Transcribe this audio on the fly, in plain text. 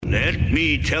Let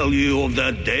me tell you of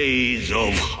the days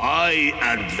of high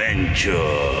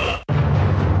adventure.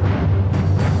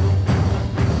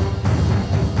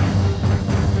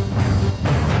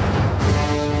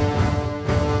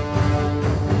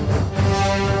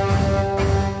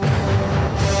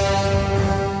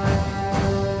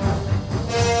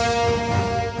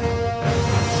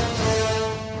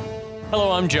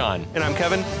 Hello, I'm John. And I'm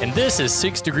Kevin. And this is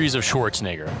 6 Degrees of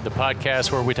Schwarzenegger, the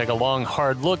podcast where we take a long,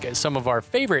 hard look at some of our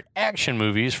favorite action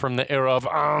movies from the era of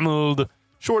Arnold.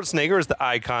 Schwarzenegger is the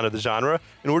icon of the genre,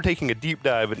 and we're taking a deep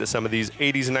dive into some of these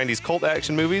 80s and 90s cult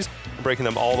action movies and breaking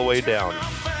them all the way down.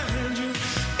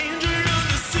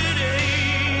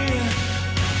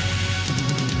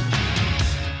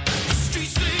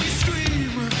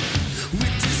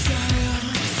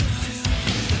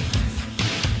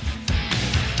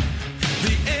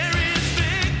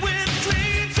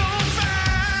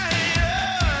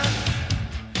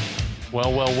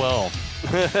 Well.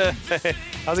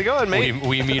 How's it going, mate?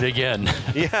 We meet again.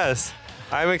 Yes.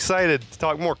 I'm excited to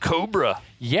talk more Cobra.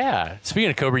 Yeah. Speaking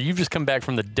of Cobra, you've just come back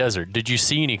from the desert. Did you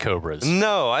see any Cobras?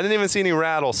 No, I didn't even see any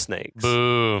rattlesnakes.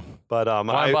 Boo. But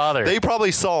why bother? They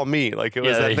probably saw me. Like it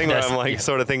was that thing where I'm like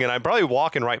sort of thinking I'm probably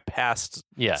walking right past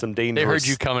some dangerous. They heard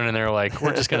you coming and they're like,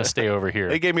 we're just going to stay over here.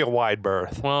 They gave me a wide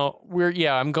berth. Well,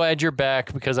 I'm glad you're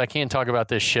back because I can't talk about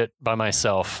this shit by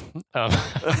myself.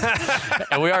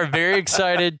 And we are very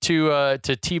excited to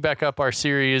tee back up our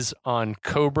series on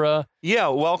Cobra. Yeah,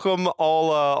 welcome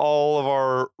all of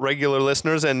our regular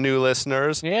listeners and new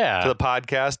listeners to the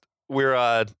podcast. We're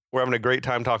having a great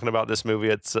time talking about this movie.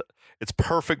 It's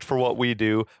perfect for what we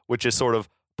do, which is sort of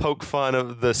poke fun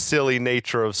of the silly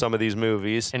nature of some of these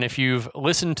movies. And if you've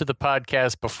listened to the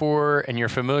podcast before and you're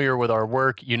familiar with our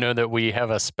work, you know that we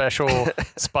have a special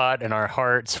spot in our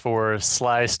hearts for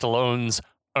Sly Stallone's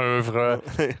oeuvre,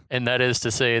 and that is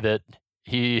to say that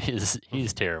he's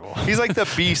terrible. He's like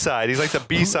the B-side. He's like the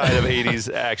B-side of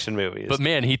 80s action movies. But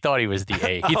man, he thought he was the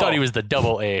A. He thought he was the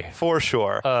double A. For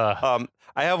sure. I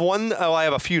have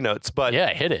a few notes, but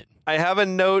yeah, hit it. I have a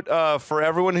note for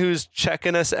everyone who's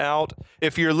checking us out.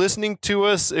 If you listen to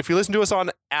us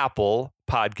on Apple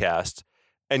Podcast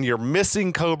and you're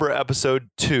missing Cobra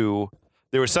episode 2,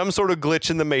 there was some sort of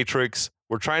glitch in the Matrix.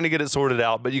 We're trying to get it sorted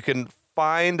out, but you can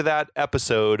find that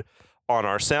episode on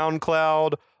our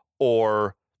SoundCloud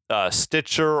or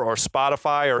Stitcher or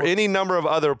Spotify or any number of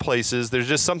other places. There's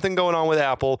just something going on with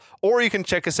Apple, or you can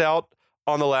check us out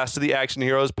on the Last of the Action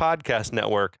Heroes podcast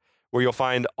network, where you'll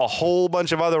find a whole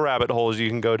bunch of other rabbit holes you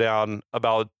can go down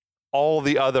about all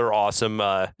the other awesome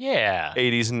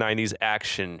 80s and 90s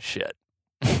action shit.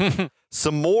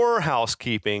 Some more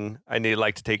housekeeping I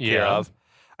like to take care of.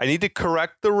 I need to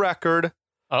correct the record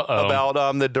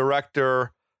about the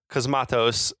director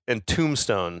Cosmatos and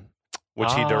Tombstone,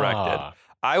 which he directed.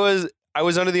 I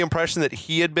was under the impression that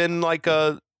he had been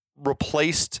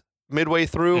replaced midway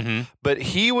through, but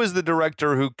he was the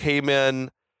director who came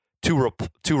in to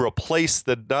replace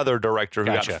the other director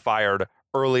who got fired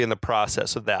early in the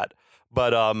process of that.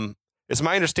 But it's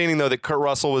my understanding though that Kurt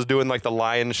Russell was doing like the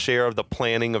lion's share of the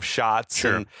planning of shots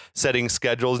and setting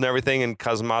schedules and everything, and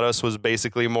Cosmatos was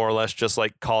basically more or less just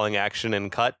like calling action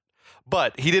and cut.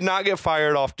 But he did not get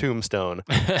fired off Tombstone.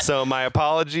 So my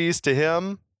apologies to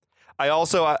him.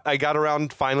 I got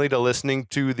around finally to listening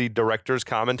to the director's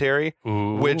commentary,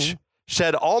 which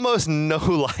shed almost no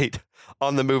light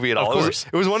on the movie at all.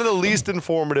 It was one of the least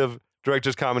informative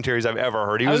director's commentaries I've ever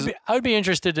heard. I would be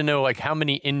interested to know like how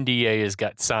many NDAs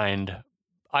got signed,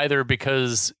 either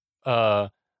because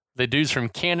the dudes from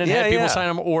Canon had people sign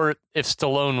them, or if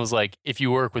Stallone was like, if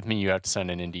you work with me, you have to sign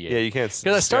an NDA. Yeah, you can't.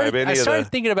 Because I started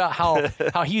thinking about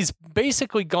how he's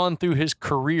basically gone through his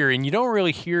career, and you don't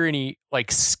really hear any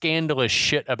like scandalous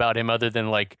shit about him, other than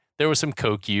like there was some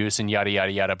coke use and yada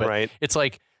yada yada. But it's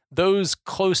like those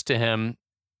close to him,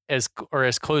 as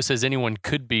close as anyone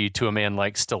could be to a man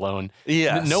like Stallone.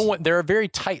 Yes. No one. They're very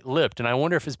tight-lipped, and I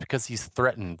wonder if it's because he's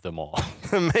threatened them all.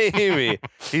 Maybe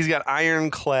he's got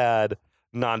ironclad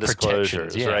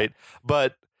non-disclosures, right?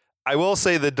 But I will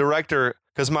say the director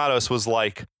Cosmatos was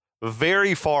like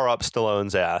very far up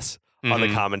Stallone's ass on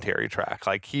the commentary track.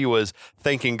 Like he was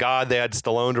thanking God they had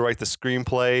Stallone to write the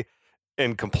screenplay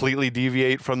and completely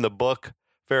deviate from the book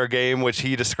Fair Game, which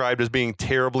he described as being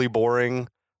terribly boring,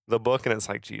 the book. And it's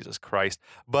like, Jesus Christ.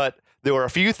 But there were a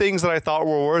few things that I thought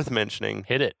were worth mentioning.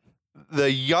 Hit it.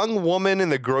 The young woman in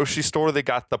the grocery store that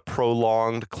got the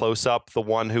prolonged close-up, the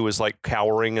one who was like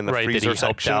cowering in the freezer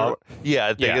section.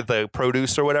 Yeah, they get the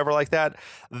produce or whatever like that.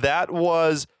 That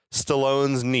was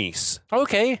Stallone's niece.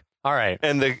 Okay. All right.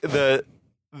 And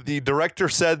the director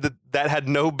said that had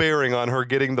no bearing on her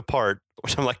getting the part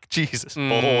Which I'm like, Jesus,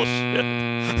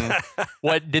 bullshit.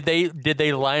 What did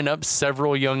they line up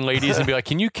several young ladies and be like,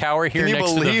 can you cower here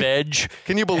next to the veg?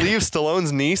 Can you believe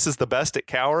Stallone's niece is the best at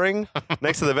cowering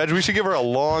next to the veg? We should give her a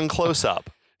long close up.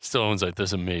 Stallone's like, this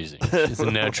is amazing. She's a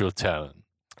natural talent.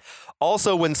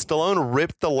 Also, when Stallone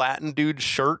ripped the Latin dude's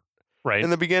shirt in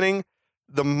the beginning,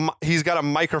 he's got a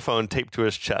microphone taped to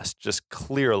his chest, just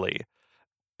clearly.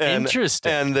 And,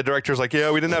 interesting. And the director's like,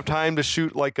 yeah, we didn't have time to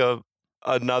shoot like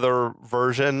another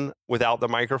version without the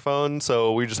microphone,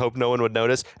 so we just hope no one would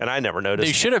notice. And I never noticed.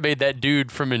 They should have made that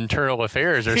dude from Internal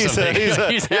Affairs or something.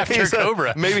 He's after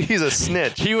Cobra. Maybe he's a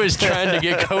snitch. He was trying to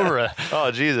get Cobra. Oh,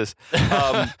 Jesus.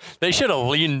 They should have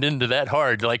leaned into that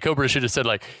hard. Like Cobra should have said,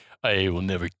 like, I will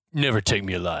never take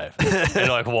me alive. And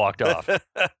like walked off.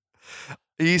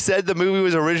 He said the movie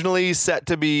was originally set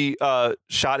to be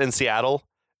shot in Seattle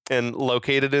and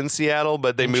located in Seattle,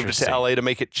 but they moved it to LA to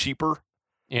make it cheaper.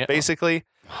 Yeah, basically.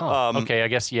 Huh. Okay, I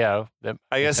guess, yeah.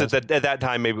 I guess at that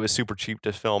time, maybe it was super cheap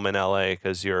to film in LA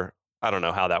because I don't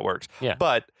know how that works. Yeah.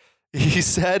 But he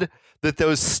said that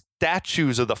those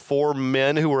statues of the 4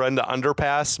 men who were in the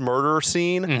underpass murder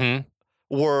scene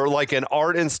were like an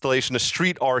art installation, a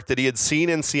street art that he had seen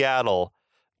in Seattle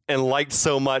and liked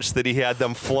so much that he had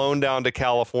them flown down to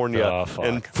California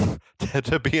and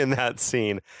to be in that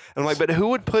scene. And I'm like, but who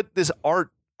would put this art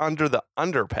under the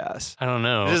underpass? I don't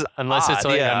know. Unless it's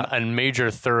like a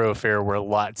major thoroughfare where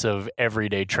lots of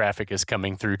everyday traffic is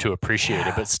coming through to appreciate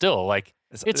it. But still, like,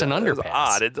 it's an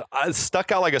underpass. It's odd. It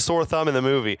stuck out like a sore thumb in the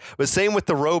movie. But same with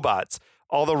the robots.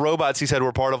 All the robots, he said,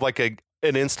 were part of like an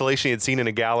installation he had seen in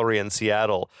a gallery in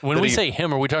Seattle. When we say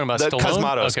him, are we talking about Stallone?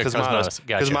 Cosmatos. Okay, Cosmatos.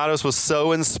 Gotcha. Cosmatos was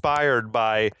so inspired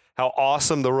by how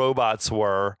awesome the robots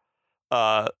were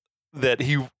that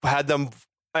he had them.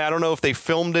 I don't know if they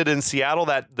filmed it in Seattle,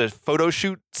 the photo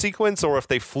shoot sequence, or if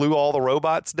they flew all the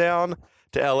robots down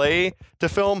to LA to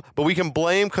film, but we can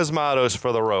blame Cosmatos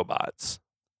for the robots.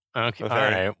 Okay. All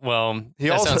right. Well,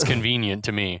 that sounds convenient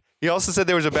to me. He also said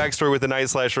there was a backstory with the Night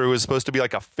Slasher who was supposed to be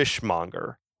like a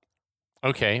fishmonger.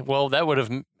 Okay. Well, that would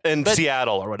have in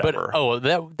Seattle or whatever. But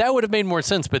that would have made more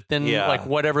sense. But then, like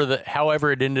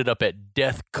however it ended up at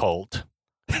Death Cult.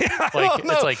 Like,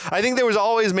 it's like, I think there was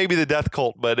always maybe the death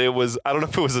cult, but I don't know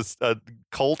if it was a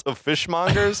cult of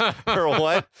fishmongers or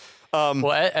what.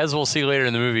 Well, as we'll see later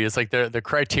in the movie, it's like the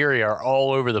criteria are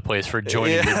all over the place for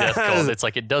joining the death cult. It's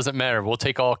like, it doesn't matter. We'll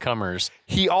take all comers.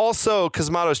 He also,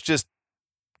 Cosmatos just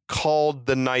called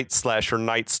the Night Slasher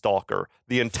Night Stalker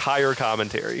the entire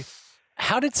commentary.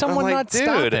 How did someone not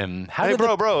stop him?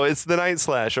 Bro, it's the Night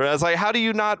Slasher. I was like, how do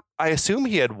you not? I assume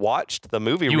he had watched the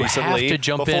movie recently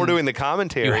before doing the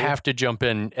commentary. You have to jump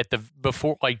in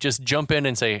just jump in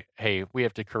and say, hey, we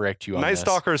have to correct you on Night this.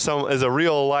 Stalker is a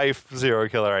real life serial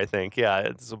killer, I think. Yeah,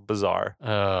 it's bizarre.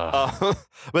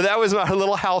 But that was my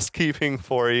little housekeeping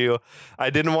for you. I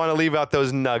didn't want to leave out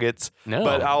those nuggets. No.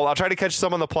 But I'll try to catch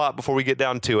some on the plot before we get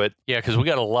down to it. Yeah, because we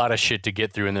got a lot of shit to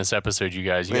get through in this episode, you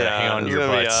guys. You got to hang on to your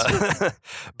butts.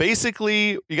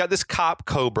 Basically, you got this cop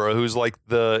Cobra who's like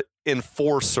the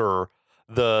enforcer.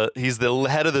 He's the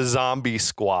head of the zombie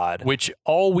squad. Which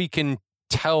all we can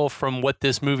tell from what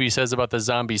this movie says about the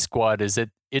zombie squad is that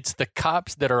it's the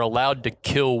cops that are allowed to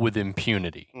kill with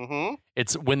impunity. Mm-hmm.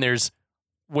 It's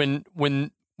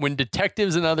when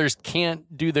detectives and others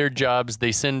can't do their jobs,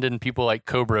 they send in people like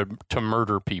Cobra to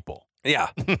murder people. Yeah.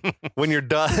 when you're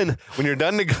done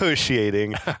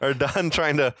negotiating or done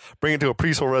trying to bring it to a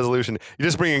peaceful resolution, you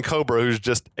just bring in Cobra, who's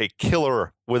just a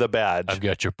killer with a badge. I've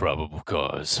got your probable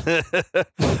cause.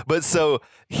 But so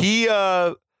he's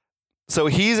out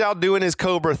doing his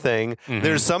Cobra thing. Mm-hmm.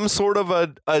 There's some sort of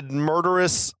a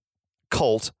murderous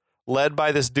cult led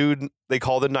by this dude they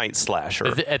call the Night Slasher.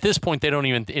 At this point, they don't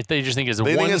even. They just think it's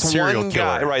one serial killer.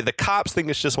 Guy, right? The cops think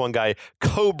it's just one guy.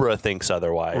 Cobra thinks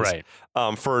otherwise.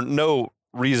 Right. For no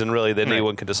reason really that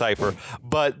anyone can decipher.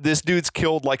 But this dude's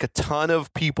killed like a ton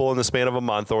of people in the span of a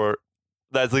month, or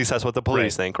at least that's what the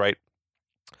police think. Right.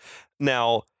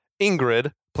 Now,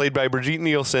 Ingrid, played by Brigitte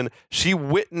Nielsen, she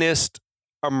witnessed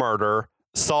a murder.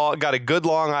 Got a good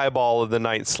long eyeball of the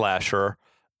Night Slasher.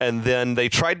 And then they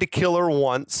tried to kill her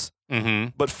once,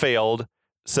 but failed.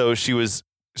 So she was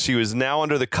now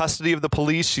under the custody of the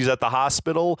police. She's at the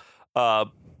hospital.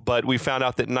 But we found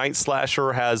out that Night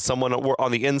Slasher has someone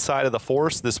on the inside of the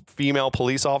force, this female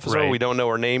police officer. Right. We don't know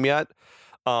her name yet.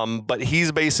 But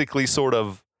he's basically sort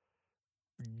of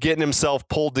getting himself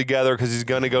pulled together because he's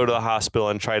going to go to the hospital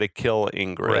and try to kill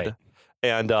Ingrid. Right.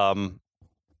 And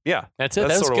yeah, that's it.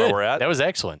 That's sort of good. where we're at. That was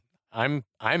excellent. I'm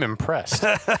impressed.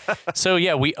 So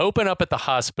yeah, we open up at the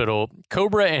hospital.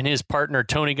 Cobra and his partner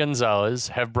Tony Gonzalez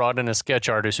have brought in a sketch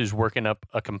artist who's working up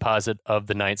a composite of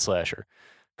the Night Slasher.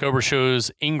 Cobra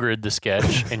shows Ingrid the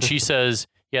sketch, and she says,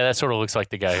 "Yeah, that sort of looks like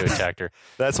the guy who attacked her."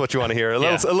 That's what you want to hear. It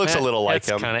looks a little like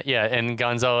him. And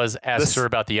Gonzalez asks her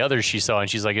about the others she saw, and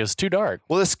she's like, "It was too dark."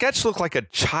 Well, the sketch looked like a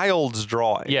child's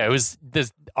drawing. Yeah, it was.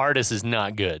 This artist is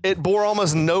not good. It bore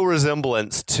almost no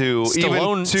resemblance to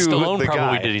Stallone the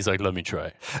probably guy. did. He's like, "Let me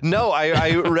try." No,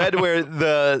 I read where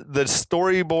the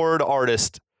storyboard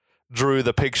artist drew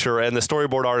the picture, and the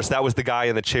storyboard artist, that was the guy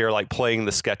in the chair like playing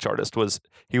the sketch artist,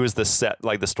 he was the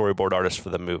storyboard artist for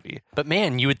the movie. But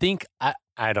man, you would think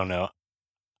I don't know.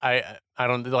 I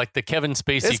don't like the Kevin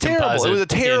Spacey It's terrible. composite. It was a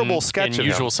terrible sketch of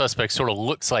Usual him. Suspects sort of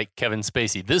looks like Kevin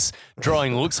Spacey. This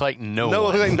drawing looks like no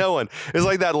one. Like no one. It's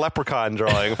like that leprechaun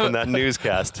drawing from that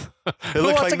newscast. It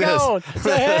looked like this.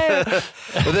 Say, hey.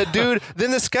 The dude,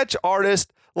 then the sketch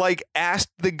artist like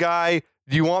asked the guy,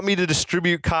 "Do you want me to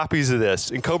distribute copies of this?"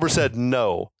 And Cobra said,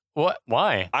 "No. What?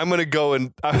 Why? I'm going to go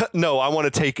and no, I want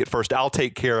to take it first. I'll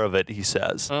take care of it," he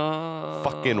says.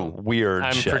 Fucking weird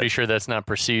I'm shit. pretty sure that's not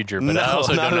procedure, but No, I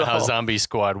also not don't know at how all. Zombie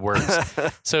Squad works.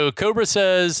 So Cobra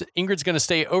says Ingrid's going to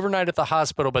stay overnight at the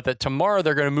hospital, but that tomorrow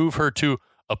they're going to move her to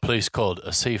a place called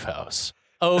a safe house.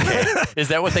 Okay. Is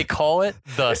that what they call it?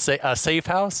 A safe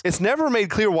house? It's never made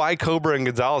clear why Cobra and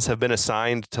Gonzalez have been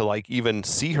assigned to like even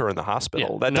see her in the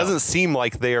hospital. Yeah, That doesn't seem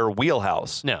like their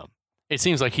wheelhouse. No. It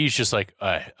seems like he's just like,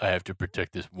 I have to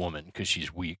protect this woman because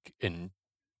she's weak and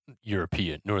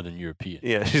Northern European.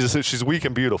 Yeah, she's weak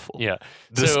and beautiful. Yeah.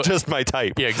 Just my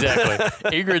type. Yeah,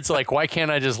 exactly. Ingrid's like, why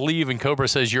can't I just leave? And Cobra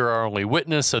says, you're our only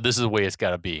witness, so this is the way it's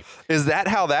got to be. Is that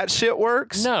how that shit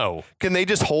works? No. Can they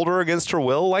just hold her against her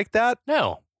will like that?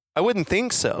 No. I wouldn't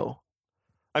think so.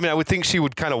 I mean, I would think she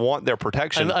would kind of want their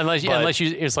protection. Unless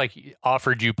it's like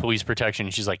offered you police protection.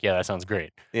 And she's like, yeah, that sounds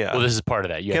great. Yeah. Well, this is part of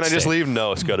that. Can I just leave?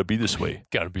 No, it's got to be this way.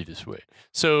 Got to be this way.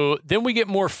 So then we get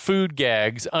more food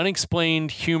gags,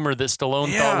 unexplained humor that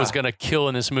Stallone thought was going to kill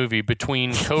in this movie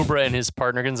between Cobra and his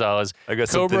partner Gonzalez. I got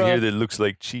something here that looks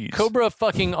like cheese. Cobra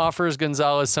fucking offers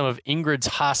Gonzalez some of Ingrid's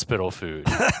hospital food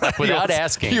like, without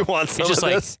asking. You want some It's just of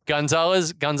like this?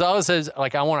 Gonzalez says,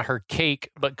 like, I want her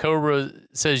cake, but Cobra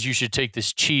says you should take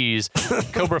this cheese.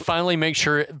 Cobra finally makes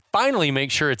sure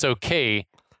it's okay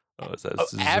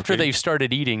after they've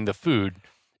started eating the food.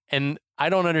 And I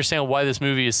don't understand why this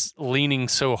movie is leaning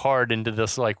so hard into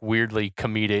this like weirdly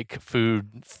comedic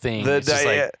food thing.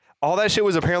 All that shit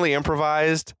was apparently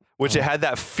improvised, which it had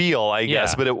that feel, I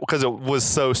guess, but because it was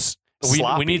so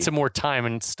sloppy. We need some more time,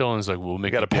 and Stallone's like, we'll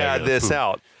make. Got to pad this food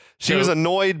out. She was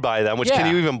annoyed by them, which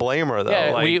can you even blame her though?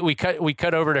 Yeah, like, we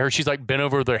cut over to her. She's like bent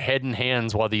over with her head in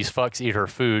hands while these fucks eat her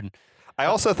food. I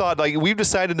also thought like we've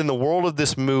decided in the world of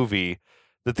this movie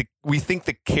that we think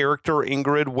the character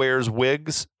Ingrid wears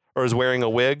wigs or is wearing a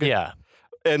wig. Yeah.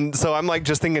 And so I'm like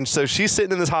just thinking, so she's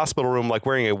sitting in this hospital room like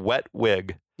wearing a wet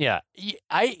wig. Yeah,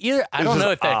 I don't know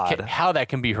if how that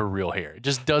can be her real hair. It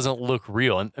just doesn't look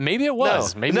real, and maybe it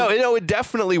was. No, it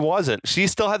definitely wasn't. She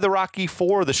still had the Rocky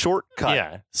IV, the shortcut.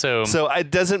 Yeah, so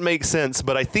it doesn't make sense.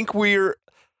 But I think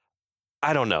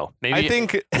I don't know. Maybe I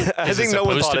think no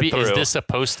one thought it through. Is this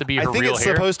supposed to be her real hair? I think it's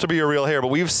supposed to be her real hair, but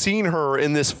we've seen her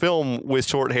in this film with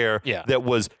short hair that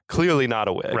was clearly not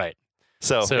a wig. Right.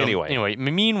 So anyway,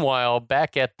 meanwhile,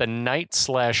 back at the Night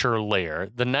Slasher lair,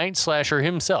 the Night Slasher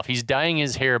himself, he's dyeing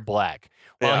his hair black.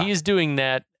 While he's doing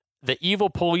that, the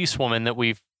evil policewoman that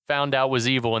we found out was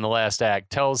evil in the last act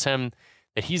tells him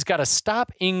that he's got to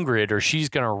stop Ingrid or she's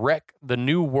going to wreck the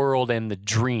new world and the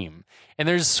dream. And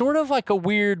there's sort of like a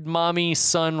weird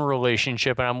mommy-son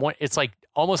relationship, and it's like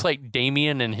almost like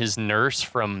Damien and his nurse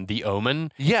from The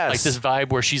Omen. Yes. Like this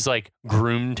vibe where she's like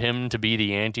groomed him to be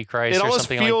the Antichrist or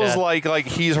something like that. It almost feels like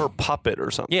he's her puppet or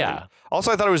something. Yeah.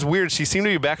 Also, I thought it was weird. She seemed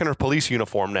to be back in her police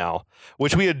uniform now,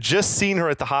 which we had just seen her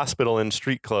at the hospital in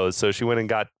street clothes. So she went and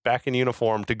got back in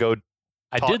uniform to go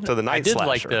talk to the Night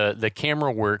Slasher. I did like the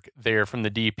camera work there from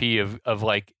the DP of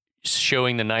like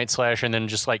showing the Night Slasher and then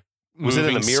just like moving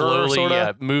in the mirror, slowly,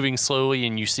 sorta? moving slowly,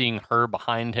 and you seeing her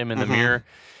behind him in the mirror.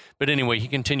 But anyway, he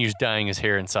continues dyeing his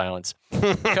hair in silence.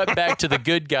 Cut back to the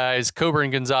good guys. Cobra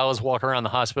and Gonzalez walk around the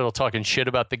hospital talking shit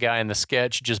about the guy in the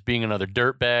sketch just being another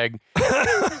dirtbag.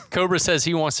 Cobra says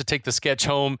he wants to take the sketch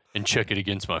home and check it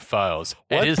against my files.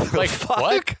 What the fuck?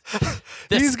 What?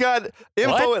 He's got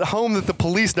info at home that the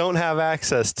police don't have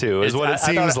access to, is what it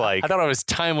seems like. I thought I was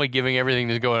timely giving everything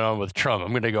that's going on with Trump.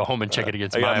 I'm going to go home and check it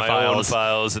against I got my files. own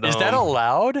files at Is home. that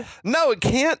allowed? No, it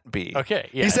can't be. Okay,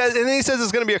 yeah. He says, and then he says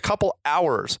it's going to be a couple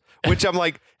hours, which I'm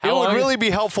like, it How would long? really be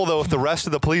helpful though if the rest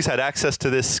of the police had access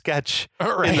to this sketch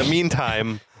in the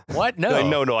meantime. What?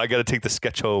 No. No. I got to take the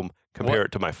sketch home, compare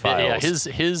it to my files.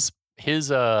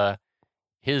 Yeah,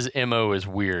 his MO is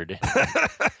weird.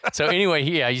 So anyway,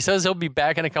 he says he'll be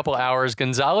back in a couple hours.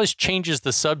 Gonzalez changes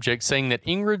the subject, saying that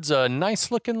Ingrid's a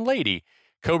nice-looking lady.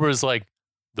 Cobra's like,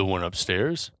 the one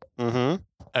upstairs? Mm-hmm.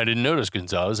 I didn't notice,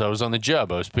 Gonzalez. I was on the job.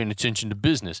 I was paying attention to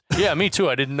business. Yeah, me too.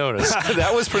 I didn't notice.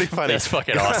 That was pretty funny. That's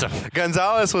fucking awesome.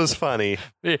 Gonzalez was funny.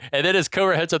 And then as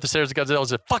Cobra heads up the stairs, Gonzalez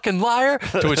says, fucking liar.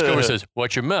 To which Cobra says,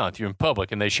 watch your mouth. You're in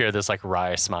public. And they share this like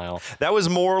wry smile. That was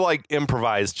more like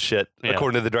improvised shit,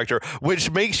 according to the director, which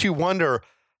makes you wonder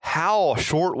how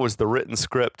short was the written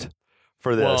script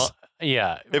for this. Well,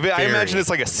 yeah. I imagine it's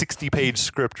like a 60-page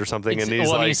script or something. And he's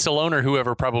Stallone or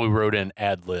whoever probably wrote in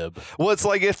ad lib. Well, it's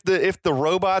like if the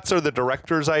robots are the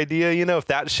director's idea, if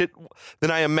that shit,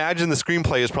 then I imagine the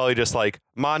screenplay is probably just like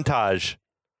montage,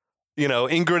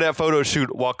 Ingrid at photo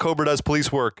shoot while Cobra does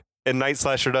police work and Night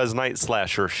Slasher does Night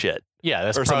Slasher shit. Yeah,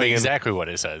 that's probably exactly what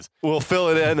it says. We'll fill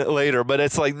it in later, but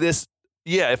it's like this.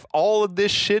 Yeah, if all of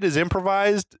this shit is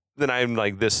improvised, then I'm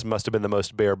like, this must have been the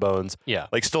most bare bones. Yeah.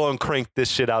 Like Stallone cranked this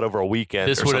shit out over a weekend.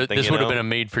 This would have been a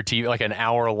made for TV, like an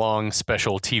hour-long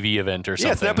special TV event or something.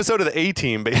 Yeah, it's an episode of the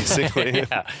A-Team, basically.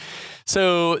 Yeah.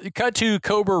 So cut to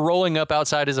Cobra rolling up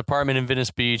outside his apartment in Venice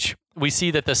Beach. We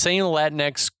see that the same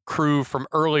Latinx crew from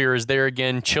earlier is there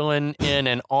again, chilling in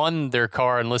and on their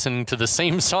car and listening to the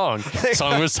same song. The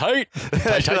song was tight.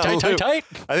 Tight.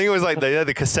 I think it was like they had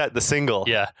the cassette, the single.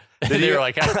 Yeah. They were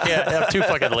like, I'm too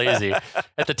fucking lazy.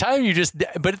 At the time,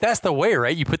 but that's the way,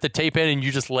 right? You put the tape in and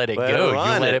you just let it go.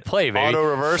 You let it play, baby. Auto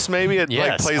reverse, maybe? It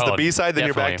plays the B side, then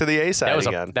you're back to the A side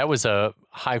again. That was a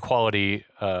high quality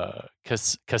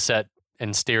cassette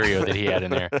and stereo that he had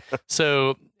in there.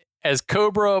 So as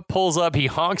Cobra pulls up, he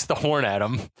honks the horn at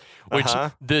him, which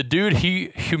the dude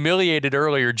he humiliated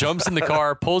earlier jumps in the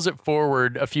car, pulls it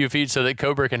forward a few feet so that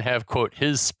Cobra can have, quote,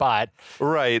 his spot.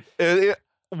 Right.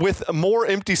 With more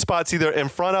empty spots either in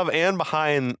front of and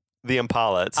behind the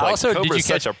Impala. It's like also, Cobra's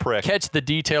such a prick. Catch the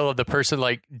detail of the person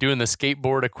like doing the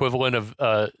skateboard equivalent of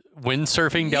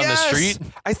windsurfing down the street?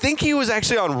 I think he was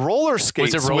actually on roller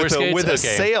skates. Was it roller skates? With a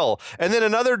sail. And then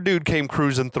another dude came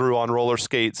cruising through on roller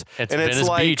skates. It's Venice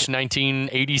Beach,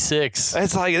 1986.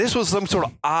 It's like this was some sort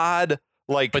of odd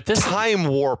time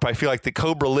warp I feel like the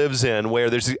Cobra lives in where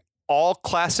there's all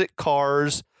classic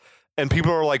cars and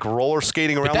people are like roller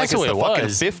skating around like it's the fucking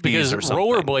 50s or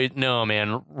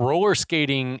something. Roller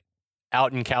skating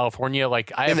out in California,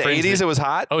 like in the 80s, it was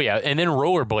hot. Oh yeah, and then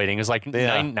rollerblading is like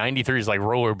 93 is like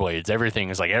rollerblades. Everything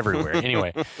is like everywhere.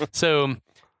 Anyway, so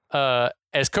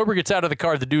as Cobra gets out of the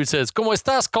car, the dude says, "¿Cómo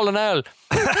estás, Colonel?"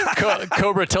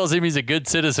 Cobra tells him he's a good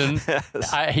citizen.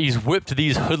 Yes. He's whipped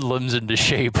these hoodlums into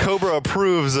shape. Cobra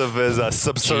approves of his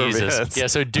subservience. Jesus. Yeah,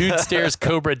 so dude stares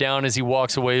Cobra down as he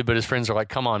walks away, but his friends are like,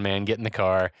 "Come on, man, get in the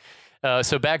car."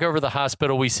 So back over the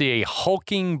hospital, we see a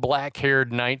hulking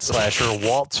black-haired Night Slasher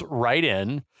waltz right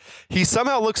in. He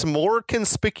somehow looks more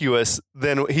conspicuous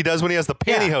than he does when he has the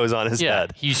pantyhose on his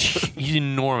head. He's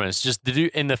enormous. Just the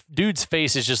dude, and the dude's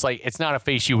face is just like, it's not a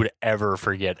face you would ever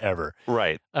forget ever.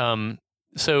 Right.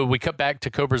 So we cut back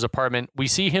to Cobra's apartment. We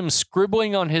see him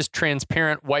scribbling on his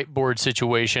transparent whiteboard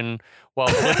situation while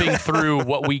flipping through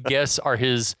what we guess are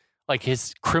his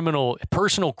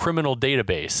personal criminal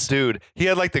database. Dude, he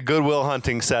had like the Goodwill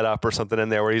Hunting setup or something in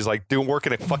there where he's like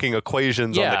working at fucking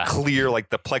equations on the clear, like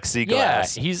the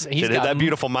plexiglass. Yeah, he's got that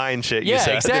beautiful mind shit. Yeah, you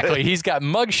said. Exactly. He's got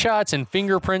mugshots and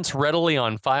fingerprints readily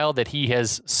on file that he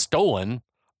has stolen.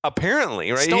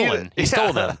 Apparently, right? He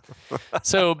stole them.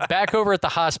 So back over at the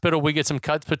hospital, we get some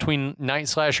cuts between Night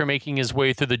Slasher making his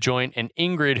way through the joint and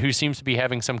Ingrid, who seems to be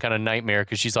having some kind of nightmare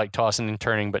because she's like tossing and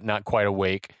turning but not quite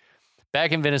awake.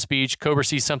 Back in Venice Beach, Cobra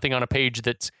sees something on a page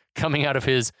that's coming out of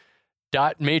his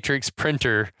dot matrix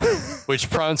printer, which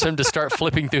prompts him to start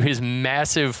flipping through his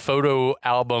massive photo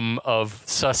album of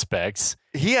suspects.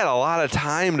 He had a lot of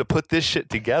time to put this shit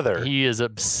together. He is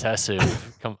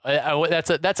obsessive.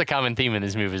 That's a common theme in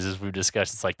these movies, as we've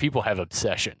discussed. It's like people have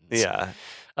obsessions. Yeah.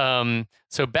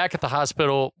 So back at the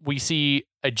hospital, we see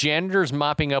a janitor's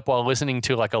mopping up while listening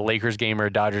to like a Lakers game or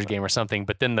a Dodgers game or something,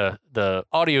 but then the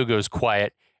audio goes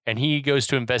quiet. And he goes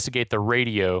to investigate the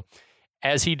radio.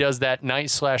 As he does that, Night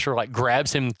Slasher like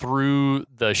grabs him through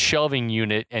the shelving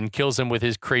unit and kills him with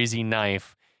his crazy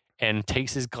knife and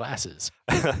takes his glasses.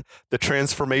 The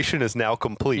transformation is now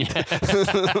complete.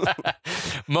 Yeah.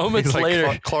 Moments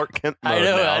later, Clark Kent mode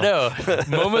I know.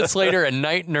 Moments later, a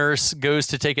night nurse goes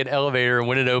to take an elevator, and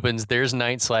when it opens, there's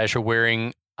Night Slasher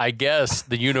wearing, I guess,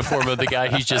 the uniform of the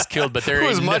guy he's just killed, but there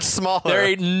was much smaller. There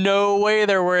ain't no way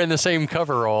they're wearing the same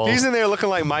coveralls. He's in there looking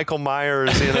like Michael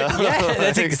Myers, Yeah,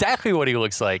 that's exactly what he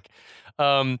looks like.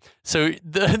 So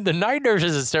the night nurse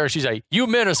is upstairs. She's like, "You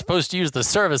men are supposed to use the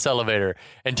service elevator,"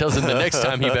 and tells him the next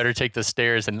time he better take the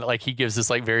stairs. And like he gives this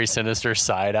like very sinister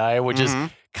side eye, which is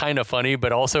kind of funny,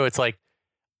 but also it's like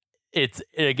there's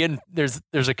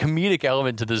a comedic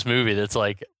element to this movie that's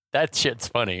like that shit's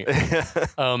funny.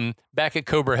 Back at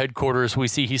Cobra headquarters, we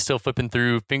see he's still flipping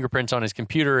through fingerprints on his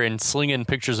computer and slinging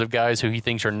pictures of guys who he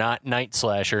thinks are not Night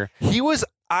Slasher. He was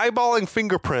eyeballing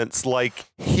fingerprints like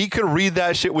he could read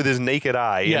that shit with his naked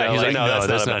eye. Yeah, he's like, no,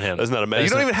 that's not him. That's not a man. You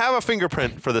don't even have a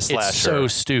fingerprint for the slasher. It's so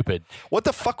stupid. What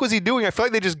the fuck was he doing? I feel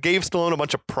like they just gave Stallone a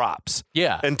bunch of props.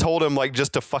 Yeah. And told him like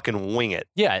just to fucking wing it.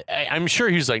 Yeah, I'm sure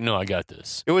he was like, no, I got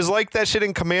this. It was like that shit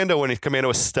in Commando when Commando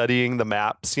was studying the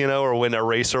maps, or when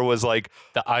Eraser was like,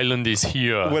 the island is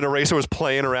here. When Eraser was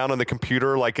playing around on the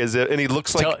computer, like and he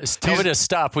looks like tell me to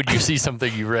stop when you see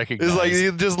something you recognize. It's like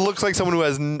he just looks like someone who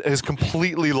is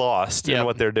completely lost in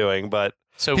what they're doing, but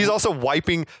so he's also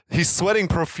he's sweating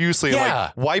profusely and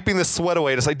like wiping the sweat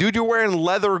away. It's like, dude, you're wearing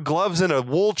leather gloves and a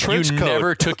wool trench coat. You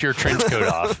never took your trench coat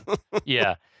off.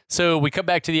 Yeah. So we come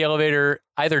back to the elevator.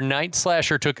 Either Night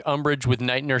Slasher took umbrage with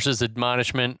Night Nurse's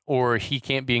admonishment, or he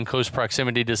can't be in close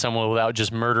proximity to someone without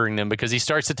just murdering them, because he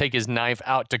starts to take his knife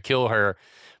out to kill her.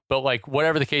 But like,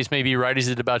 whatever the case may be, right as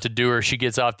he's about to do her, she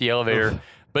gets off the elevator.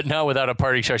 But not without a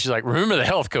party shot. She's like, remember the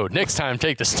health code. Next time,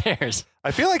 take the stairs.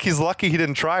 I feel like he's lucky he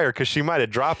didn't try her, because she might have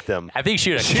dropped him. I think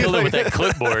she would have killed him with that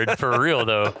clipboard, for real,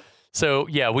 though. So,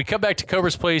 yeah, we come back to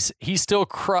Cobra's place. He's still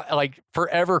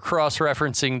forever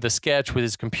cross-referencing the sketch with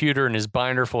his computer and his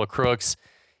binder full of crooks.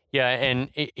 Yeah, and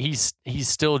he's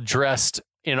still dressed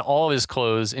in all of his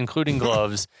clothes, including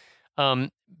gloves.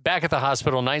 Back at the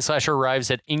hospital, Night Slasher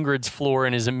arrives at Ingrid's floor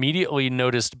and is immediately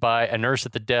noticed by a nurse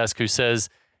at the desk who says,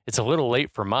 it's a little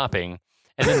late for mopping.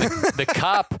 And then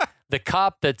the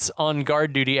cop that's on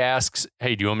guard duty asks,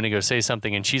 hey, do you want me to go say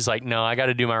something? And she's like, no, I got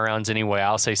to do my rounds anyway.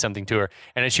 I'll say something to her.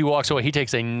 And as she walks away, he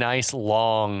takes a nice,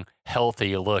 long,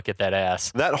 healthy look at that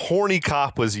ass. That horny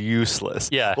cop was useless.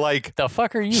 Yeah. Like, the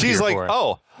fuck are you She's here like, for?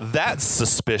 oh, that's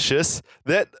suspicious.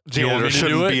 That janitor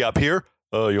shouldn't be up here.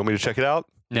 Oh, you want me to check it out?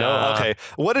 No. Okay.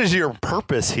 What is your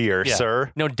purpose here,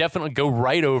 sir? No, definitely go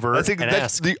right over and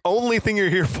ask. The only thing you're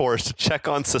here for is to check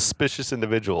on suspicious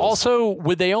individuals. Also,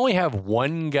 would they only have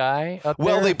one guy up there?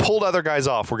 Well, they pulled other guys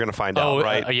off. We're going to find out,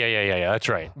 right? Yeah. That's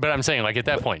right. But I'm saying, like, at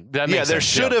that point, that makes sense. There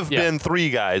should have been 3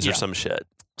 guys or some shit.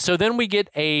 So then we get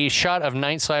a shot of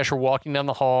Night Slasher walking down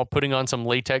the hall, putting on some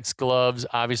latex gloves,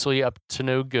 obviously up to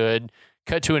no good.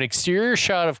 Cut to an exterior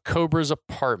shot of Cobra's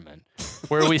apartment,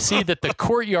 where we see that the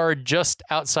courtyard just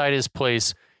outside his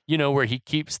place, where he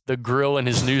keeps the grill and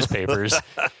his newspapers,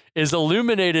 is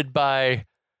illuminated by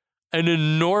an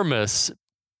enormous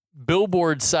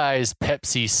billboard-sized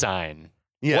Pepsi sign.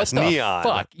 Yes, what the neon.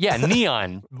 Fuck? Yeah,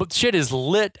 neon. But shit is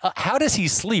lit. How does he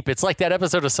sleep? It's like that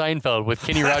episode of Seinfeld with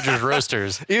Kenny Rogers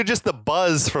Roasters. Just the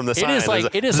buzz from the sign.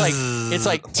 It's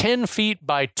like 10 feet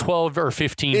by 12 or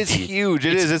 15 It's feet. Huge.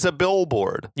 It's a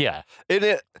billboard. Yeah.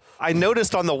 I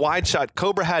noticed on the wide shot,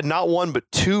 Cobra had not one but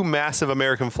 2 massive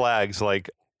American flags like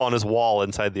on his wall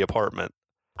inside the apartment.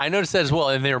 I noticed that as well,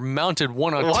 and they're mounted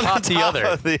one on top of the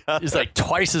other. It's like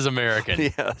twice as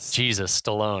American. Yes. Jesus,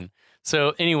 Stallone.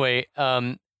 So anyway,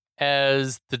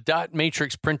 as the dot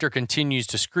matrix printer continues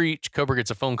to screech, Cobra gets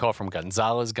a phone call from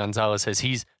Gonzalez. Gonzalez says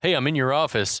hey, I'm in your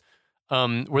office,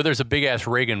 where there's a big-ass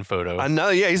Reagan photo. I know,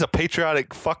 he's a patriotic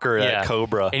fucker, that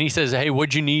Cobra. And he says, hey,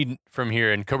 what'd you need from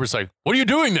here? And Cobra's like, what are you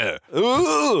doing there?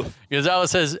 Ooh.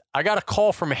 Gonzalez says, I got a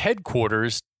call from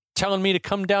headquarters telling me to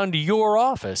come down to your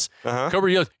office.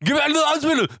 Cobra yells, get back to the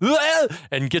hospital,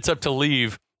 and gets up to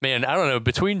leave. Man, I don't know.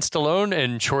 Between Stallone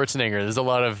and Schwarzenegger, there's a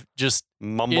lot of just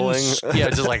mumbling.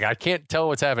 Just like, I can't tell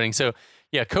what's happening. So,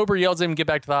 Cobra yells at him, get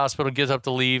back to the hospital, gets up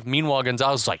to leave. Meanwhile,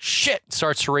 Gonzalez is like, shit,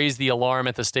 starts to raise the alarm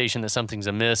at the station that something's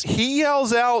amiss. He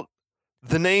yells out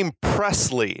the name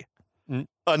Presley,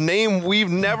 a name we've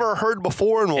never heard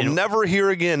before and will never hear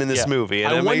again in this movie.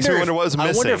 And it makes me wonder what was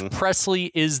missing. I wonder if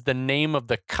Presley is the name of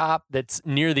the cop that's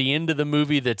near the end of the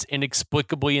movie that's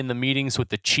inexplicably in the meetings with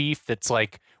the chief that's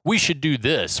like, we should do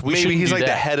this. Maybe he's like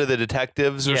the head of the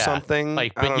detectives or something.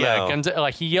 Like, but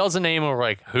like he yells a name and we're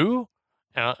like, who?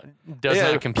 Does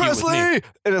not compute Presley! with me.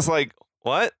 And it's like,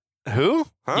 what? Who?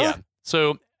 Huh? Yeah.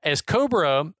 So as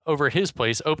Cobra, over his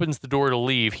place, opens the door to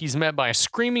leave, he's met by a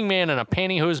screaming man in a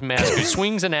pantyhose mask who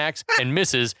swings an axe and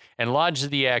misses and lodges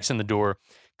the axe in the door.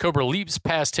 Cobra leaps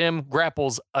past him,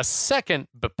 grapples a second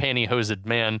pantyhosed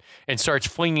man, and starts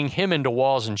flinging him into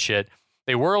walls and shit.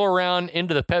 They whirl around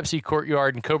into the Pepsi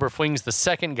courtyard, and Cobra flings the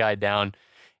second guy down.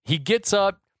 He gets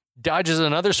up, dodges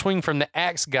another swing from the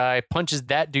axe guy, punches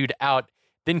that dude out,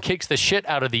 then kicks the shit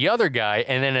out of the other guy,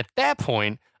 and then at that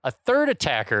point, a third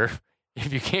attacker,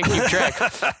 if you can't keep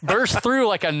track, burst through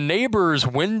like a neighbor's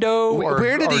window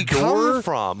Where did he door. come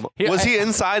from? Was he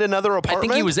inside another apartment? I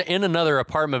think he was in another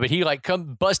apartment, but he like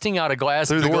come busting out a glass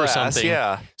through door the glass, or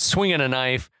something, swinging a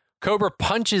knife. Cobra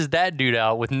punches that dude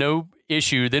out with no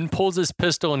issue, then pulls his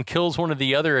pistol and kills one of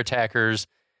the other attackers.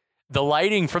 The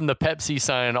lighting from the Pepsi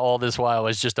sign all this while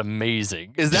is just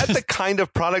amazing. Is that the kind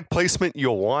of product placement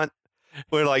you'll want?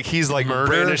 Where like he's like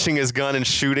brandishing his gun and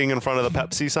shooting in front of the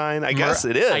Pepsi sign? I guess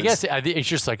it is. I guess it's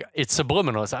just like, it's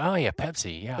subliminal. It's like, oh yeah,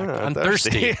 Pepsi. Yeah, I'm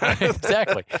thirsty.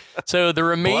 Exactly. So the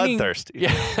remaining bloodthirsty.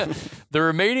 Yeah, the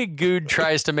remaining goon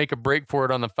tries to make a break for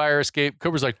it on the fire escape.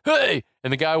 Cobra's like, hey!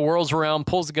 And the guy whirls around,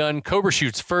 pulls the gun. Cobra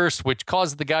shoots first, which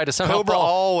causes the guy to somehow Cobra fall.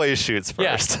 always shoots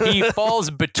first. Yeah, he falls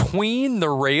between the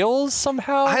rails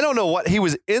somehow. I don't know what. He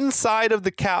was inside of the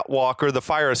catwalk or the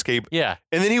fire escape. Yeah.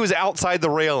 And then he was outside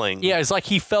the railing. Yeah, it's like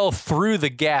he fell through the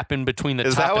gap in between the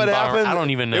Is top that what and bottom. happened? I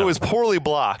don't even know. It was poorly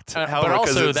blocked. But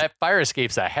also, that fire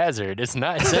escape's a hazard. It's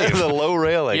not safe. the low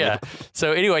railing. Yeah.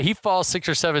 So anyway, he falls 6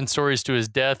 or 7 stories to his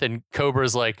death, and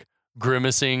Cobra's like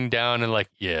grimacing down and like,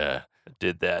 yeah.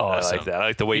 Did that. Awesome. I like that. I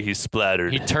like the way he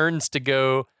splattered. He turns to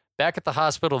go back at the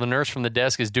hospital. The nurse from the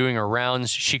desk is doing her rounds.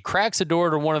 She cracks a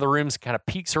door to one of the rooms, kind of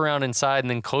peeks around inside,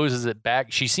 and then closes it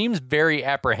back. She seems very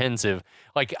apprehensive.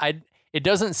 Like it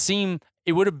doesn't seem,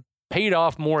 it would have paid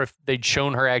off more if they'd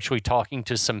shown her actually talking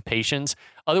to some patients.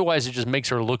 Otherwise, it just makes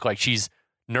her look like she's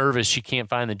nervous. She can't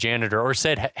find the janitor, or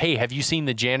said, "Hey, have you seen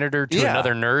the janitor?" to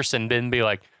another nurse, and then be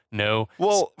like, no.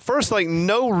 Well, first, like,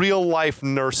 no real life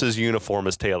nurse's uniform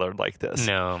is tailored like this.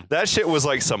 No. That shit was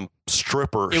like some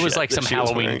stripper It was like some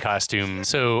Halloween costume.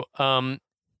 So,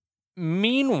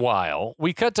 meanwhile,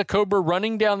 we cut to Cobra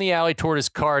running down the alley toward his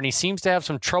car, and he seems to have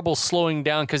some trouble slowing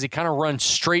down because he kind of runs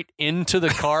straight into the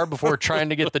car before trying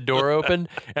to get the door open.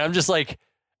 And I'm just like,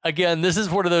 again, this is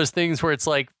one of those things where it's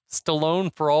like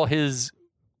Stallone, for all his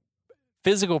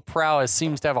physical prowess,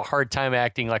 seems to have a hard time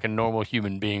acting like a normal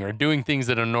human being or doing things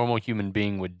that a normal human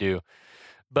being would do.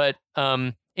 But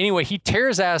anyway, he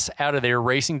tears ass out of there,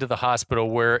 racing to the hospital,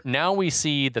 where now we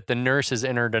see that the nurse has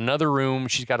entered another room.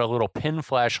 She's got a little pin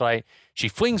flashlight. She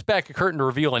flings back a curtain to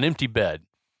reveal an empty bed.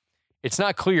 It's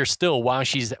not clear still why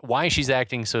she's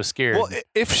acting so scared. Well,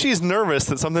 if she's nervous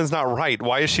that something's not right,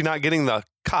 why is she not getting the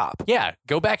cop? Yeah,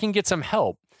 go back and get some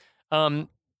help.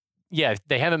 Yeah,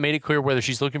 they haven't made it clear whether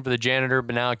she's looking for the janitor,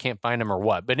 but now I can't find him or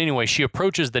what. But anyway, she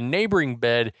approaches the neighboring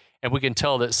bed, and we can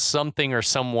tell that something or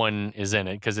someone is in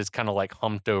it because it's kind of like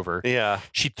humped over. Yeah.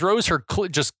 She throws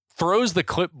just throws the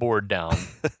clipboard down,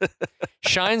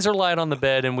 shines her light on the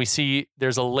bed, and we see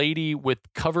there's a lady with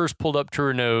covers pulled up to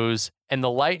her nose, and the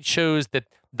light shows that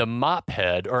the mop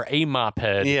head, or a mop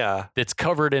head, that's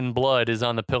covered in blood, is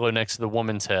on the pillow next to the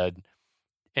woman's head.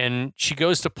 And she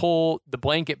goes to pull the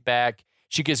blanket back.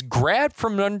 She gets grabbed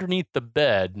from underneath the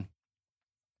bed,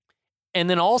 and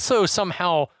then also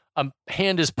somehow a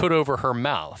hand is put over her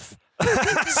mouth.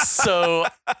 So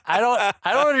I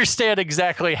don't understand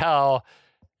exactly how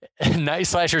Night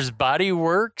Slasher's body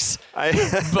works,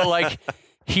 but like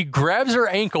he grabs her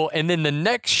ankle, and then the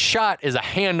next shot is a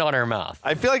hand on her mouth.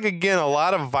 I feel like, again, a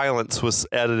lot of violence was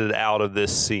edited out of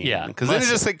this scene. Yeah. Because then it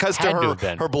just cuts to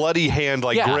her bloody hand,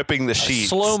 gripping the sheets.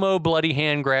 Slow-mo bloody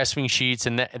hand grasping sheets,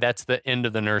 and that's the end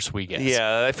of the nurse we get.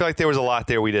 Yeah, I feel like there was a lot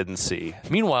there we didn't see.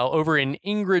 Meanwhile, over in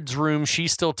Ingrid's room,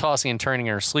 she's still tossing and turning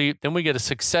in her sleep. Then we get a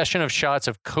succession of shots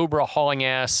of Cobra hauling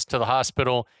ass to the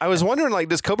hospital. I was wondering, like,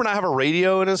 does Cobra not have a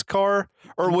radio in his car?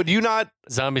 Or would you not...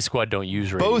 Zombie Squad don't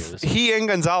use radios. Both he and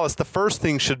Gonzalez, the first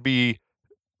thing should be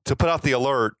to put out the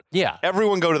alert. Yeah.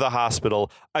 Everyone go to the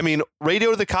hospital. I mean,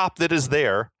 radio the cop that is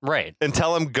there. Right. And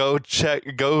tell him be at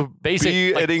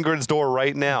Ingrid's door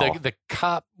right now. The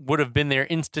cop would have been there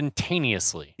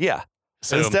instantaneously. Yeah.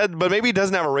 So, instead, but maybe he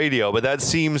doesn't have a radio, but that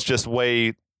seems just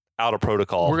way out of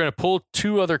protocol. We're going to pull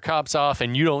 2 other cops off,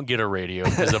 and you don't get a radio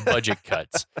because of budget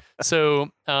cuts. So,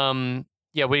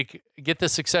 yeah, we get the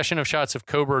succession of shots of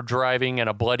Cobra driving and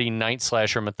a bloody Night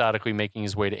Slasher methodically making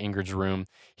his way to Ingrid's room.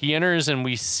 He enters, and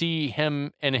we see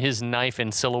him and his knife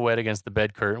in silhouette against the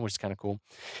bed curtain, which is kind of cool.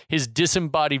 His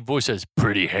disembodied voice says,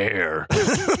 "Pretty hair."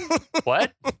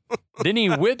 What? Then he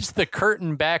whips the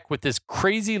curtain back with this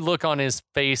crazy look on his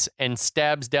face and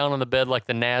stabs down on the bed like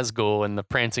the Nazgul in the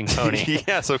Prancing Pony.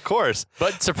 Yes, of course.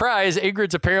 But surprise,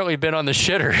 Ingrid's apparently been on the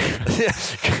shitter.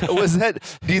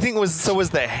 Do you think was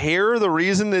the hair the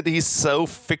reason that he's so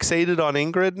fixated on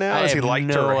Ingrid now? Has he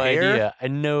liked her hair? Idea. I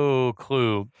have no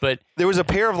clue. But there was a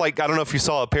pair of, like, I don't know if you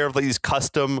saw a pair of, like, these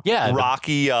custom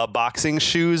Rocky boxing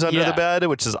shoes under the bed,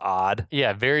 which is odd.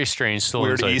 Yeah, very strange.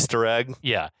 Weird Easter egg.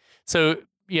 Yeah. So,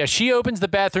 she opens the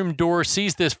bathroom door,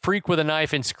 sees this freak with a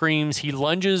knife and screams. He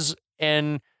lunges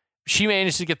and she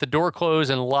manages to get the door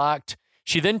closed and locked.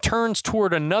 She then turns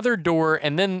toward another door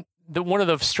and then one of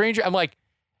the stranger, I'm like,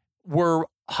 were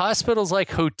hospitals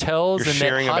like hotels? You're and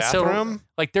sharing a bathroom?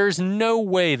 Like there's no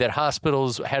way that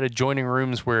hospitals had adjoining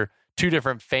rooms where two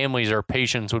different families or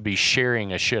patients would be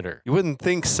sharing a shitter. You wouldn't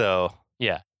think so.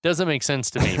 Yeah. Doesn't make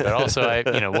sense to me, but also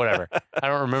whatever. I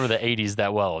don't remember the 80s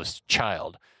that well. I was a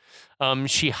child.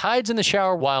 She hides in the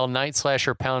shower while Night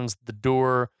Slasher pounds the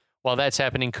door. While that's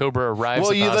happening, Cobra arrives.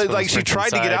 Well, at the hospital like she tried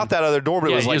to get out that other door,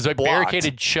 but it was like blocked.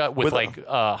 Barricaded shut with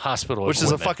hospital which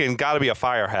equipment. is a fucking got to be a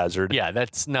fire hazard. Yeah,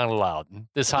 that's not allowed.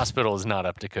 This hospital is not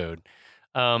up to code.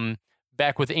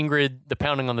 Back with Ingrid, the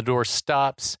pounding on the door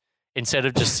stops. Instead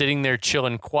of just sitting there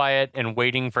chilling quiet and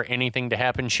waiting for anything to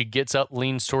happen, she gets up,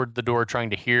 leans toward the door, trying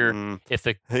to hear if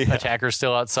the attacker's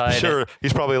still outside. Sure,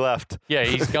 he's probably left. Yeah,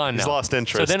 he's gone now. He's lost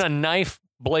interest. So then the knife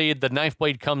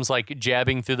blade comes like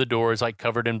jabbing through the door, is like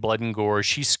covered in blood and gore.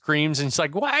 She screams and she's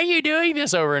like, "Why are you doing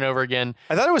this?" over and over again.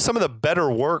 I thought it was some of the better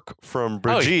work from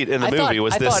Brigitte in the movie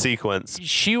was this sequence.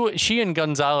 She and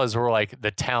Gonzalez were like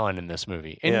the talent in this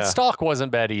movie. And Stalk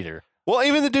wasn't bad either. Well,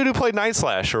 even the dude who played Night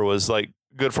Slasher was like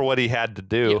good for what he had to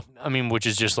do. Yeah, I mean, which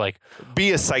is just like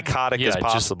be as psychotic as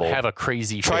possible. Just have a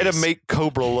crazy Try face. to make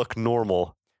Cobra look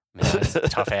normal. Man, that's a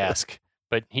tough ask.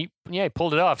 But he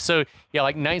pulled it off. So,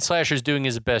 like Night Slasher's doing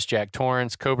his best Jack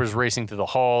Torrance. Cobra's racing through the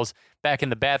halls. Back in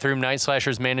the bathroom, Night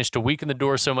Slasher's managed to weaken the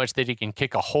door so much that he can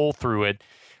kick a hole through it.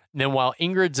 And then while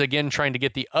Ingrid's again trying to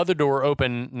get the other door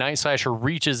open, Night Slasher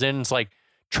reaches in and is like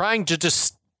trying to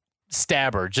just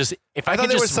stab her. Just if I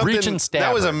could just reach and stab her.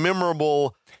 That was a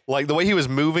memorable, like the way he was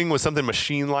moving was something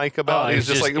machine-like about it. He was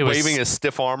just like waving his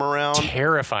stiff arm around.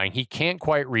 Terrifying. He can't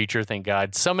quite reach her, thank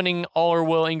God. Summoning all her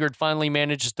will, Ingrid finally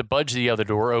manages to budge the other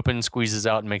door open, squeezes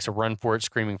out, and makes a run for it,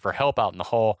 screaming for help out in the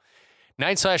hall.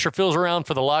 Night Slasher feels around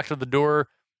for the lock to the door.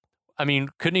 I mean,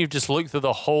 couldn't he have just looked through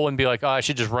the hole and be like, I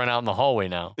should just run out in the hallway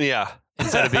now? Yeah.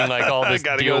 Instead of being like all this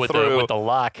deal with the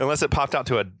lock. Unless it popped out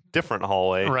to a different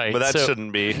hallway. Right. But that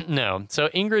shouldn't be. No. So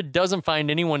Ingrid doesn't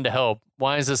find anyone to help.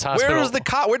 Why is this hospital? Where'd the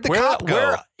cop go? Where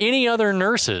are any other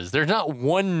nurses? There's not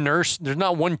one nurse. There's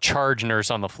not one charge nurse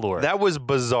on the floor. That was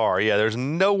bizarre. Yeah, there's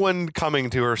no one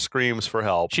coming to her screams for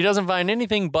help. She doesn't find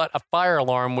anything but a fire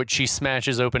alarm, which she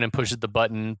smashes open and pushes the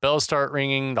button. Bells start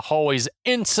ringing. The hallway's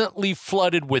instantly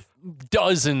flooded with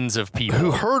dozens of people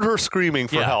who heard her screaming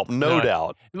for help, no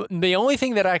doubt. The only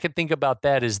thing that I could think about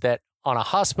that is that on a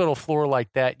hospital floor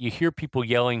like that, you hear people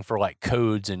yelling for like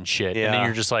codes and shit. Yeah. And then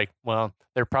you're just like, well,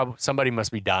 they're probably somebody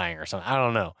must be dying or something. I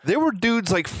don't know. There were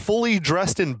dudes like fully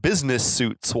dressed in business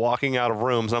suits walking out of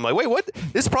rooms. And I'm like, wait, what?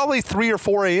 It's probably 3 or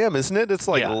 4 a.m., isn't it? It's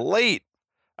like late.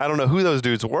 I don't know who those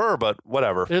dudes were, but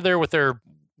whatever. They're there with their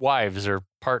wives or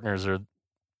partners or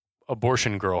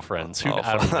abortion girlfriends.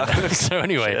 I don't know. So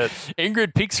anyway,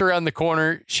 Ingrid peeks around the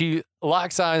corner. She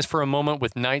locks eyes for a moment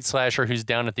with Night Slasher, who's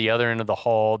down at the other end of the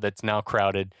hall that's now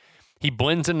crowded. He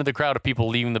blends into the crowd of people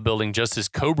leaving the building just as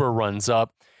Cobra runs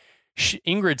up.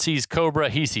 Ingrid sees Cobra.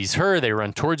 He sees her. They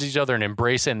run towards each other and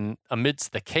embrace. And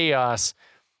amidst the chaos,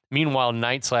 meanwhile,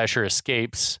 Night Slasher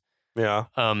escapes. Yeah.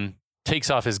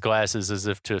 Takes off his glasses as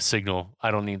if to signal,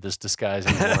 I don't need this disguise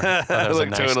anymore. That was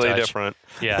like totally different.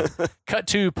 Yeah. Cut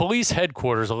to police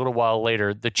headquarters a little while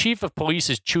later. The chief of police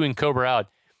is chewing Cobra out.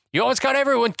 You always got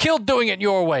everyone killed doing it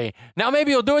your way. Now maybe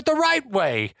you'll do it the right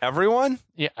way. Everyone?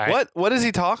 Yeah. What is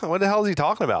he talking? What the hell is he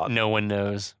talking about? No one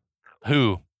knows.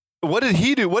 Who? What did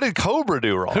he do? What did Cobra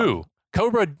do wrong? Who?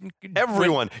 Cobra.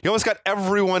 Everyone. You almost got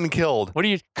everyone killed. What are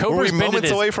you? Cobra's moments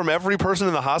away from every person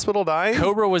in the hospital dying?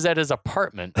 Cobra was at his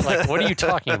apartment. Like, what are you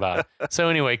talking about? So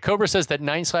anyway, Cobra says that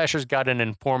Night Slasher's got an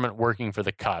informant working for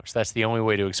the cops. That's the only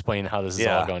way to explain how this is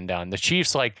all going down. The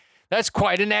chief's like, that's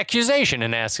quite an accusation,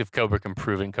 and asks if Cobra can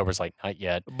prove it. And Cobra's like, not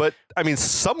yet. But, I mean,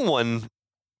 someone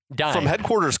from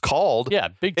headquarters called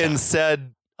big time. and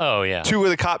said, 2 of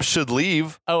the cops should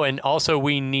leave. Oh, and also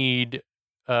we need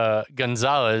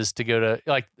Gonzalez to go to,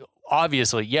 like,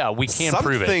 obviously, we can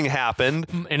prove it. Something happened.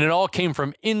 And it all came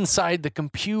from inside the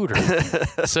computer.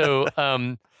 So,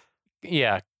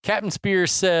 Captain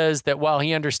Spears says that while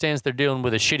he understands they're dealing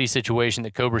with a shitty situation,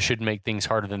 that Cobra shouldn't make things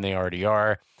harder than they already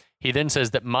are. He then says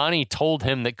that Monty told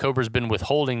him that Cobra's been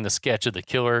withholding the sketch of the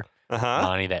killer.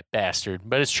 Monty, that bastard.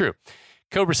 But it's true.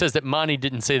 Cobra says that Monty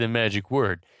didn't say the magic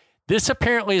word. This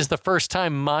apparently is the first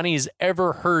time Monty's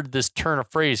ever heard this turn of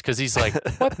phrase, because he's like,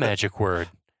 what magic word?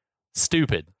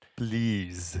 Stupid.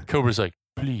 Please. Cobra's like,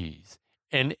 please.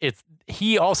 And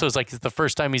he also is like, it's the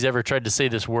first time he's ever tried to say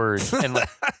this word. And like,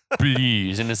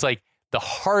 please. And it's like, the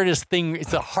hardest thing.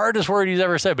 It's the hardest word he's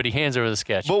ever said, but he hands over the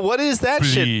sketch. But what is that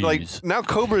Please. shit? Like, now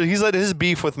Cobra, he's let his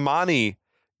beef with Monty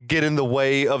get in the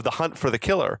way of the hunt for the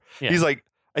killer. Yeah. He's like,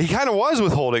 he kind of was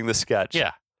withholding the sketch.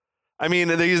 Yeah. I mean,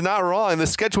 he's not wrong. The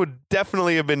sketch would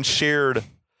definitely have been shared,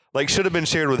 like should have been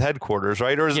shared with headquarters,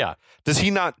 right? Or does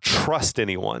he not trust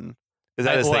anyone? Is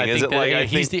that his thing? Is it like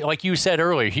he's the, like you said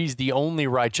earlier, he's the only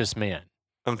righteous man.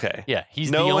 Okay. Yeah, he's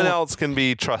no one else can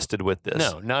be trusted with this.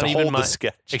 No, not to even hold the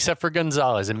sketch, except for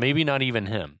Gonzalez, and maybe not even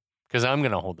him, because I'm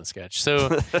going to hold the sketch. So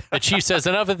the chief says,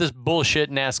 "Enough of this bullshit,"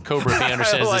 and asks Cobra if he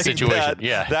understands the situation.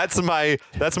 Yeah, that's my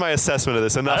assessment of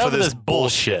this. Enough of this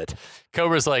bullshit.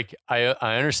 Cobra's like, I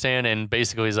understand, and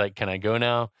basically he's like, "Can I go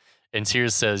now?" And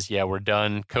Sears says, "Yeah, we're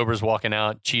done." Cobra's walking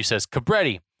out. Chief says,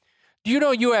 "Cabretti, do you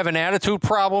know you have an attitude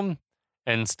problem?"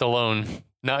 And Stallone,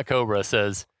 not Cobra,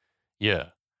 says, "Yeah.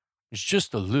 It's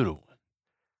just a little one,"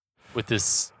 with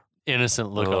this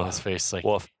innocent look on his face, like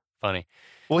funny.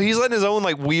 Well, he's letting his own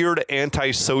like weird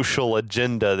antisocial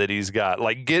agenda that he's got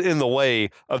like get in the way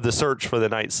of the search for the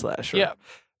Night Slasher. Yeah,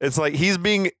 it's like he's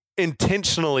being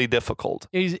intentionally difficult.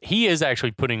 He is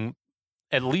actually putting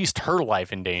at least her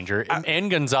life in danger and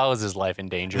Gonzalez's life in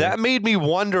danger. That made me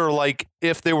wonder, like,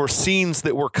 if there were scenes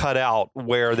that were cut out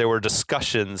where there were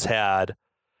discussions had,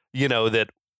 you know, that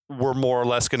we're more or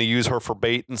less going to use her for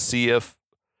bait and see if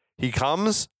he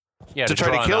comes to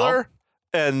try to kill her.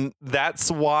 And that's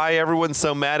why everyone's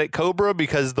so mad at Cobra,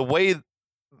 because the way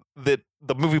that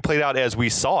the movie played out as we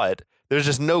saw it, there's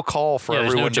just no call for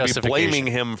everyone to be blaming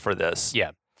him for this.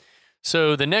 Yeah.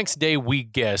 So the next day, we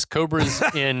guess Cobra's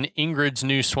in Ingrid's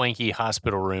new swanky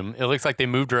hospital room. It looks like they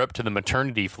moved her up to the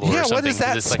maternity floor. Yeah, or something, what is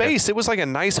that space? It was like a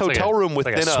nice hotel room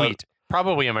within a suite.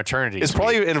 Probably a maternity suite. It's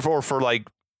probably in for like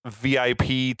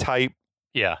VIP type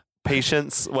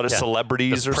patients,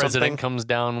 celebrities or something. The president comes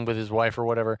down with his wife or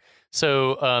whatever.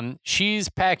 So she's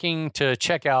packing to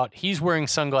check out. He's wearing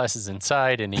sunglasses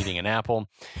inside and eating an apple.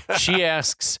 She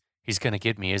asks, "He's going to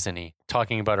get me, isn't he?"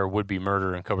 Talking about her would-be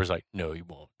murder. And Cobra's like, "No, he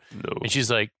won't." No. And she's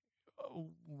like,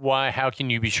 "Why? How can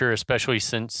you be sure, especially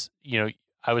since, you know,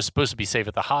 I was supposed to be safe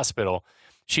at the hospital?"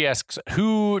 She asks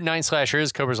who Night Slasher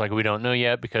is. Cobra's like, "We don't know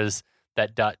yet because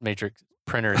that dot matrix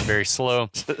printer is very slow."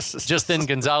 Just then,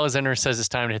 Gonzalez enters, says it's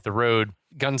time to hit the road.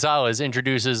 Gonzalez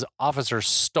introduces Officer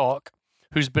Stalk,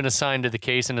 who's been assigned to the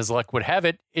case, and as luck would have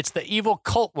it, it's the evil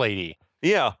cult lady.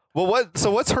 Yeah. Well,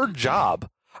 what's her job?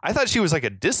 I thought she was like a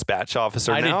dispatch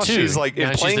officer. I now did too. She's like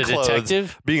in plain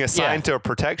clothes, being assigned to a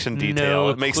protection detail.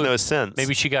 It makes no sense.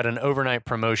 Maybe she got an overnight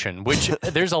promotion, which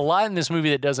there's a lot in this movie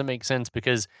that doesn't make sense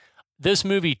because this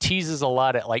movie teases a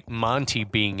lot at like Monty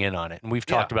being in on it. And we've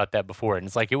talked about that before. And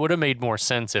it's like, it would have made more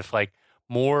sense if like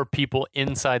more people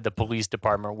inside the police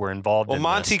department were involved in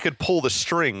Monty this. Could pull the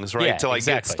strings, right? To like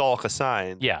get Stalk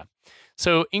assigned. Yeah.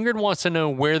 So Ingrid wants to know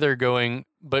where they're going,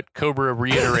 but Cobra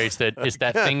reiterates that it's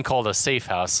that thing called a safe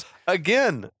house.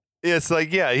 Again, it's like,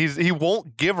 he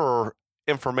won't give her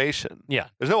information. Yeah.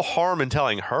 There's no harm in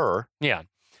telling her. Yeah.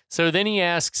 So then he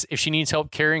asks if she needs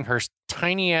help carrying her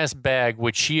tiny ass bag,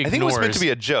 which she ignores. I think it was meant to be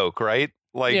a joke, right?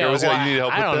 Like, or was you need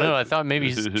help I don't know. I thought maybe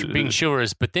he's being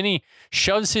chivalrous, but then he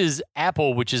shoves his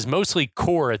apple, which is mostly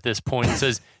core at this point, and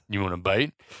says, "You want a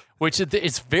bite?" Which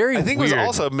it's very weird. I think it was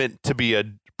also meant to be a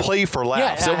play for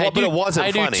laughs, but it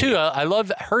wasn't funny. I do too. I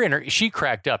love her. She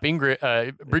cracked up.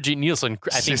 Ingrid, Bridget Nielsen,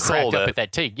 I think, cracked up at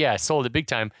that take. Yeah, sold it big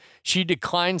time. She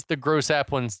declines the gross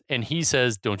apple, and he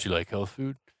says, "Don't you like health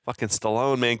food?" Fucking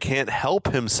Stallone, man, can't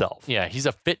help himself. Yeah, he's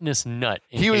a fitness nut.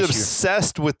 He was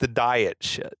obsessed with the diet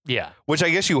shit. Yeah. Which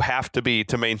I guess you have to be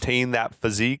to maintain that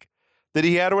physique that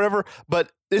he had or whatever.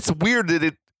 But it's weird that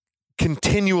it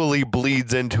continually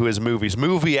bleeds into his movies,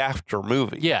 movie after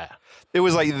movie. Yeah. It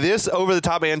was like this, Over the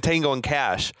Top, and Tango and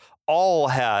Cash all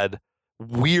had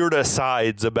weird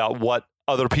asides about what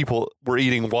other people were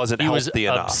eating wasn't healthy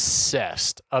enough.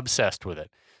 Obsessed with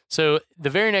it. So the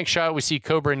very next shot, we see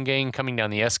Cobra and gang coming down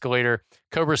the escalator.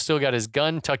 Cobra's still got his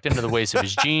gun tucked into the waist of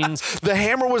his jeans. The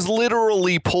hammer was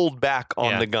literally pulled back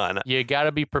on the gun. You got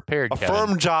to be prepared, Kevin.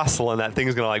 Firm jostle, and that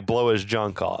thing's going to like blow his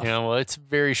junk off. Well, it's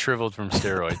very shriveled from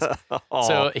steroids.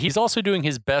 So he's also doing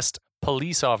his best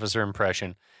police officer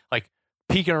impression, like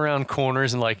peeking around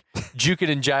corners and like juking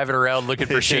and jiving around looking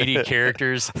for shady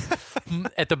characters.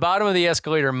 At the bottom of the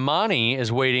escalator, Monty is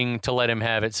waiting to let him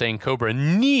have it, saying Cobra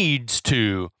needs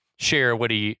to share what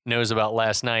he knows about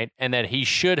last night and that he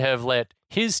should have let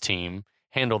his team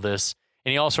handle this.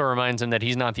 And he also reminds him that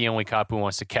he's not the only cop who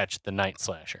wants to catch the Night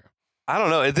Slasher. I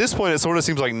don't know. At this point, it sort of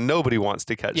seems like nobody wants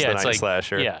to catch the Night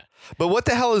Slasher. Yeah. But what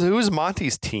the hell who's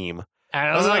Monty's team?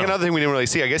 That was like another thing we didn't really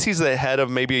see. I guess he's the head of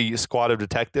maybe a squad of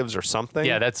detectives or something.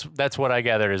 Yeah, that's what I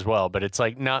gathered as well. But it's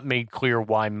like not made clear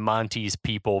why Monty's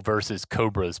people versus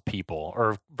Cobra's people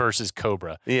or versus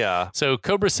Cobra. Yeah. So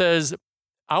Cobra says,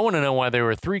 I want to know why there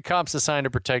were 3 cops assigned to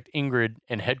protect Ingrid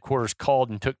and headquarters called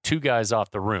and took 2 guys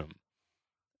off the room.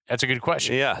 That's a good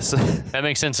question. Yes. That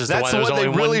makes sense as to why there was only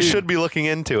one. That's what they really dude. should be looking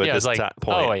into at this point.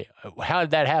 Oh, wait. How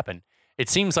did that happen? It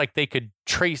seems like they could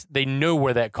trace, they know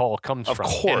where that call comes from.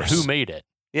 Of course. And who made it.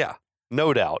 Yeah,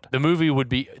 no doubt. The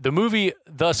movie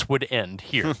thus would end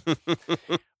here.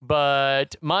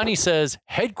 But Monty says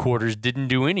headquarters didn't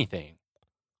do anything.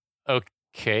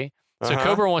 Okay. So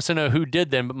Cobra wants to know who did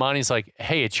them, but Monty's like,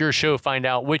 hey, it's your show, find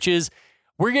out, which is,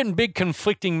 we're getting big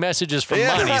conflicting messages from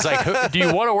Monty. He's like, do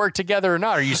you want to work together or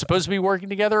not? Are you supposed to be working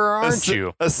together or aren't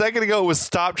you? A second ago it was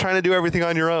stop trying to do everything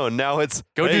on your own. Now it's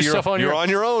go do stuff on you're on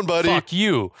your own, buddy. Fuck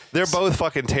you. They're both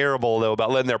fucking terrible though about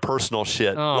letting their personal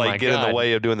shit get in the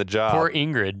way of doing the job. Poor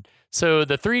Ingrid. So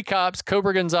the 3 cops,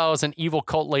 Cobra Gonzalez and evil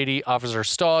cult lady Officer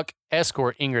Stalk,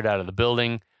 escort Ingrid out of the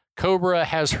building. Cobra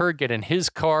has her get in his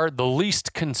car, the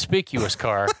least conspicuous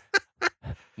car.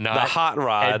 Not, the hot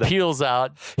rod. And peels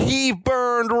out. He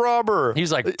burned rubber.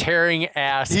 He's like tearing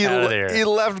ass out of there. He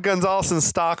left Gonzalez and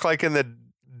Stock like in the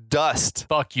dust.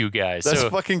 Fuck you guys. That's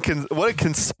fucking what a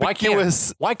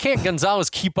conspicuous. Why can't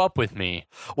Gonzalez keep up with me?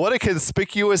 What a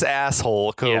conspicuous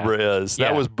asshole Cobra is.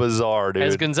 That was bizarre, dude.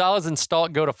 As Gonzalez and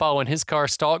Stalk go to follow in his car,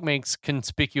 Stalk makes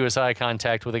conspicuous eye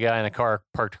contact with a guy in the car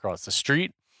parked across the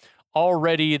street.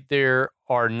 Already there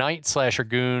are Night Slasher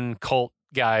goon cult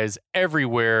guys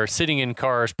everywhere sitting in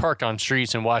cars parked on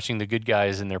streets and watching the good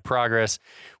guys in their progress.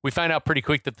 We find out pretty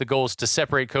quick that the goal is to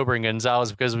separate Cobra and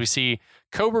Gonzalez because we see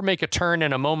Cobra make a turn,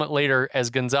 and a moment later as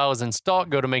Gonzalez and Stalk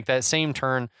go to make that same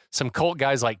turn, some cult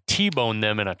guys like T-bone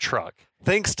them in a truck.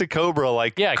 Thanks to Cobra,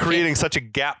 creating such a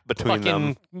gap between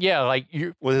them. Yeah,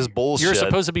 with his bullshit. You're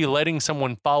supposed to be letting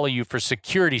someone follow you for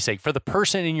security's sake, for the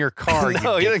person in your car.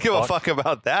 No, you don't give a fuck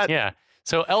about that. Yeah.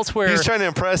 So elsewhere, he's trying to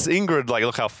impress Ingrid. Like,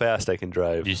 look how fast I can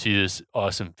drive. You see this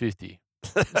awesome 50.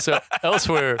 So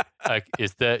elsewhere,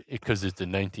 is that because it's a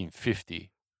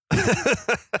 1950?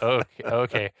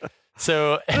 Okay.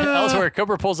 So elsewhere,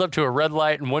 Cobra pulls up to a red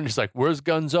light, and one is like, "Where's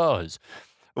Gonzalez?"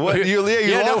 What?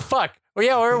 No, fuck. Well,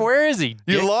 yeah, where is he?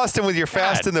 You lost him with your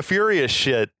Fast and the Furious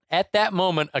shit. At that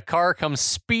moment, a car comes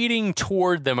speeding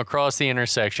toward them across the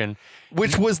intersection,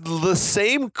 which was the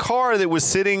same car that was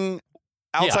sitting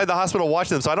outside the hospital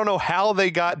watching them. So I don't know how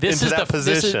they got into that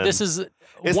position. This is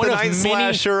it's one the of Night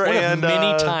Slasher and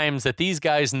many times that these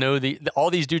guys know all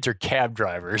these dudes are cab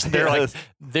drivers. They're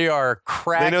they are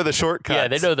crack. They know the shortcuts. Yeah,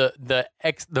 they know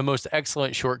the most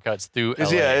excellent shortcuts through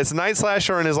LA. Yeah, it's Night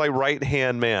Slasher and his right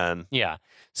hand man. Yeah.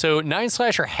 So Night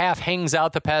Slasher half hangs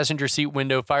out the passenger seat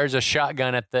window, fires a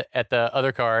shotgun at the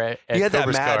other car. At he had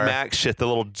Cobra's that Mad car. Max shit, the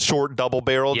little short double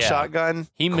barreled shotgun.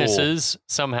 He misses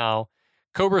somehow.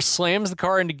 Cobra slams the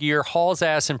car into gear, hauls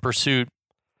ass in pursuit.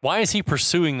 Why is he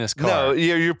pursuing this car? No,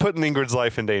 you're putting Ingrid's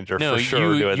life in danger for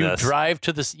sure doing this. You drive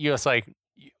to this, it's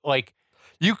like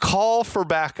you call for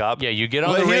backup. Yeah, you get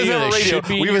on the radio.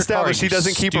 We've established he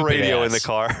doesn't keep a radio in the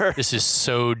car. This is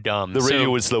so dumb. The radio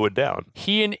would slow it down.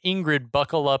 He and Ingrid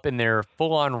buckle up in their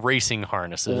full-on racing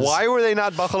harnesses. Why were they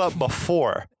not buckled up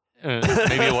before? Maybe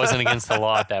it wasn't against the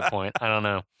law at that point. I don't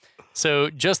know. So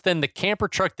just then, the camper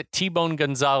truck that T-Bone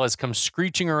Gonzalez comes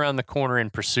screeching around the corner in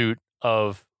pursuit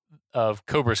of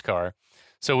Cobra's car.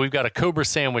 So we've got a Cobra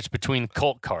sandwich between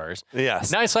cult cars.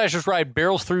 Yes. Night Slasher's ride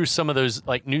barrels through some of those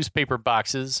newspaper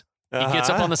boxes. He gets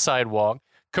up on the sidewalk.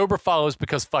 Cobra follows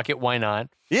because fuck it, why not?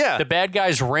 Yeah. The bad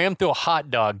guys ram through a hot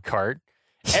dog cart.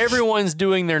 Everyone's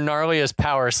doing their gnarliest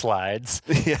power slides.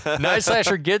 Yeah. Night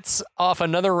Slasher gets off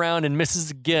another round and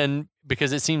misses again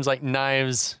because it seems like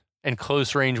knives and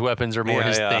close range weapons are more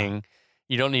his thing.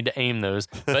 You don't need to aim those.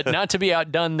 But not to be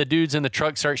outdone, the dudes in the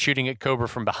truck start shooting at Cobra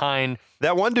from behind.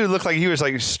 That one dude looked like he was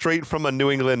straight from a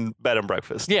New England bed and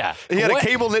breakfast. Yeah. He had a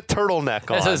cable knit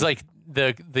turtleneck on. That was like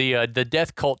the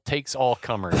death cult takes all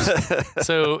comers.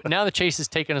 So now the chase is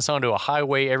taking us onto a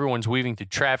highway. Everyone's weaving through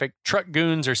traffic. Truck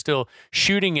goons are still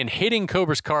shooting and hitting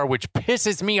Cobra's car, which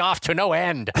pisses me off to no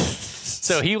end.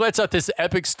 So he lets out this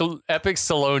epic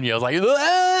Stallone yell, like,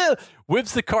 "Ah!"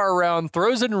 Whips the car around,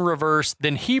 throws it in reverse.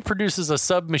 Then he produces a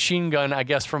submachine gun, I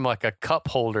guess, from like a cup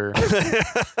holder,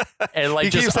 and he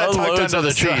just keeps that tucked unloads under on the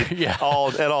the truck. seat Yeah,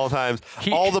 at all times.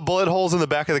 All the bullet holes in the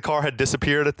back of the car had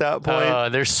disappeared at that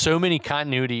point. There's so many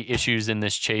continuity issues in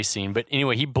this chase scene. But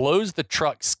anyway, he blows the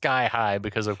truck sky high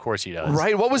because, of course, he does.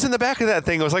 Right? What was in the back of that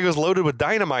thing? It was like it was loaded with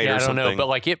dynamite or something. I don't know, but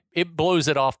like it blows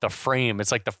it off the frame.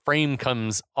 It's like the frame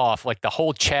comes off, like the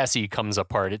whole chassis comes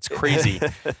apart. It's crazy.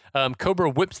 Cobra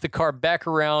whips the car back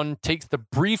around, takes the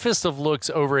briefest of looks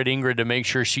over at Ingrid to make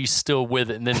sure she's still with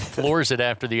it, and then floors it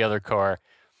after the other car.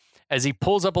 As he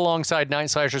pulls up alongside Night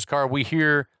Slasher's car, we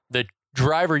hear the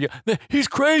driver yell, "He's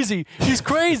crazy! He's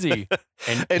crazy!"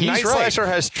 And Night right. Slasher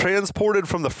has transported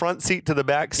from the front seat to the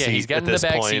back seat. Yeah, he's gotten the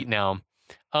back seat now.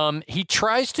 He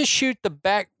tries to shoot the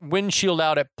back windshield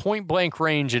out at point blank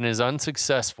range and is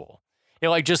unsuccessful.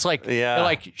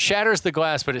 It shatters the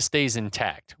glass, but it stays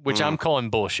intact, which I'm calling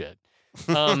bullshit.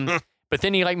 But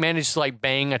then he manages to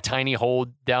bang a tiny hole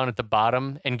down at the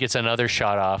bottom and gets another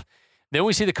shot off. Then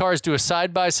we see the cars do a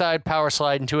side-by-side power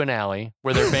slide into an alley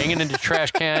where they're banging into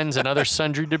trash cans and other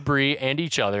sundry debris and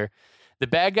each other. The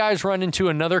bad guys run into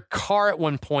another car at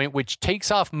one point, which takes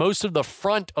off most of the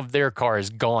front of their car is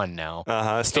gone now.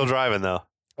 Still driving, though.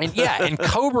 And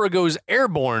Cobra goes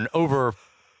airborne over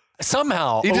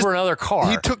another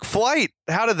car. He took flight.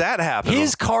 How did that happen?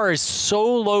 His car is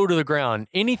so low to the ground.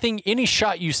 Any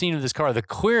shot you've seen of this car, the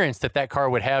clearance that car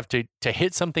would have to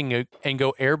hit something and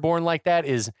go airborne like that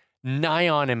is nigh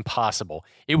on impossible.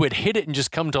 It would hit it and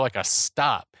just come to a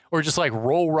stop, or just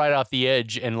roll right off the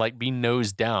edge and be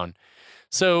nose down.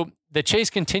 So the chase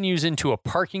continues into a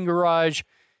parking garage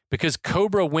because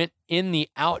Cobra went in the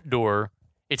outdoor.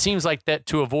 It seems like that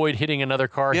to avoid hitting another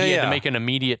car, he had to make an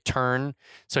immediate turn.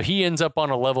 So he ends up on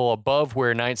a level above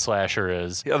where Night Slasher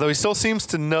is. Although he still seems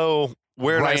to know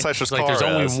where Night Slasher's car is. There's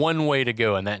only is. one way to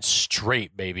go, and that's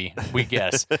straight, baby. We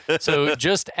guess. So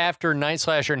just after Night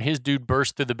Slasher and his dude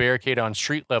burst through the barricade on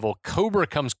street level, Cobra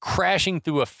comes crashing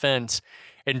through a fence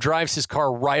and drives his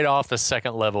car right off the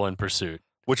second level in pursuit.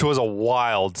 Which was a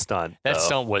wild stunt. That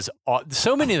stunt was...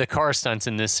 So many of the car stunts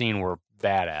in this scene were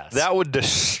badass. That would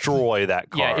destroy that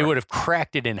car. Yeah, it would have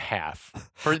cracked it in half.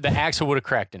 The axle would have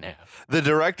cracked in half. The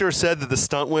director said that the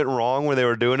stunt went wrong when they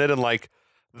were doing it, and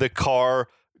the car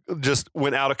just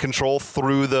went out of control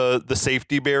through the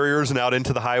safety barriers and out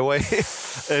into the highway.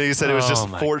 And he said it was just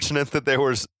fortunate that there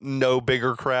was no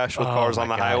bigger crash with cars on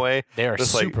the highway. They are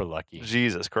just super lucky.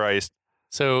 Jesus Christ.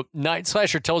 So Night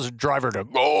Slasher tells the driver to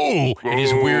go in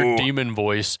his weird demon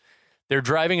voice. They're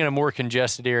driving in a more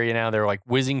congested area now. They're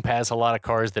whizzing past a lot of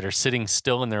cars that are sitting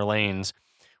still in their lanes.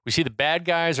 We see the bad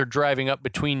guys are driving up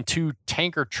between two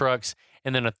tanker trucks,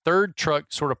 and then a third truck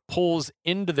sort of pulls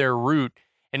into their route.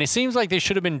 And it seems like they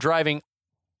should have been driving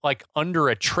under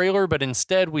a trailer, but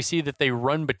instead we see that they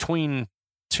run between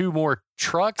two more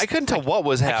trucks. I couldn't tell what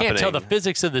was happening. I can't tell. The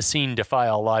physics of the scene defy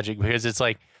all logic because it's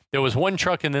there was one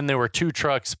truck and then there were two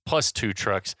trucks plus two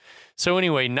trucks. So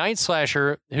anyway, Night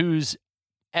Slasher, who's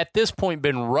at this point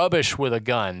been rubbish with a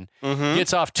gun,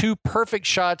 gets off two perfect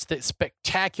shots that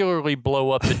spectacularly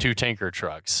blow up the two tanker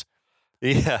trucks.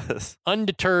 Yes.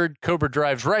 Undeterred, Cobra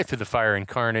drives right through the fire and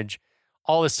carnage.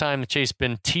 All this time, the chase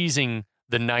been teasing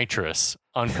the nitrous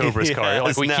on Cobra's car.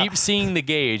 We keep seeing the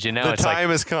gauge, and now the time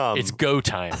has come. It's go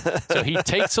time. So he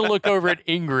takes a look over at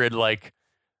Ingrid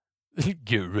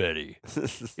get ready.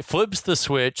 He flips the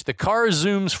switch. The car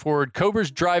zooms forward.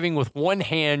 Cobra's driving with one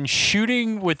hand,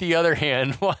 shooting with the other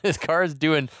hand while his car is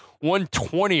doing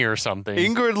 120 or something.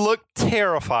 Ingrid looked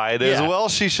terrified, as well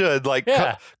she should.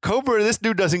 Cobra, this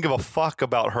dude doesn't give a fuck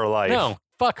about her life. No,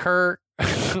 fuck her.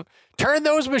 Turn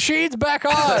those machines back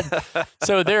on.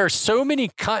 So there are so many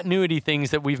continuity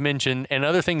things that we've mentioned and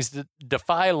other things that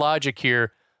defy logic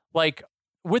here.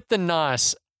 With the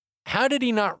NOS, how did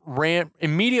he not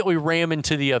immediately ram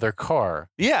into the other car?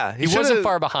 Yeah. He wasn't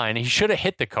far behind. He should have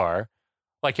hit the car,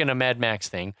 like in a Mad Max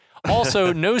thing.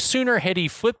 Also, no sooner had he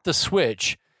flipped the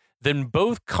switch than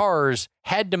both cars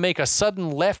had to make a sudden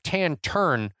left-hand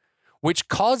turn, which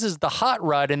causes the hot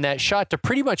rod in that shot to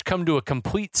pretty much come to a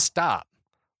complete stop.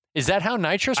 Is that how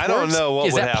nitrous works? I don't know what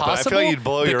Is would that happen. possible? I feel like you'd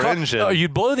blow your engine. Oh,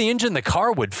 you'd blow the engine. The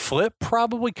car would flip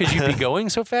probably because you'd be going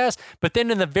so fast. But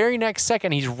then in the very next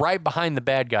second, he's right behind the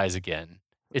bad guys again.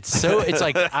 It's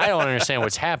I don't understand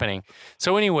what's happening.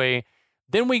 So anyway,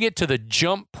 then we get to the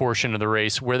jump portion of the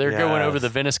race where they're going over the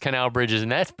Venice Canal bridges, and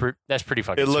that's pretty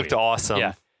fucking sweet. It looked awesome.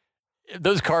 Yeah.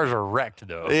 Those cars were wrecked,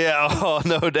 though. Yeah,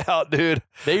 no doubt, dude.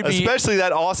 Especially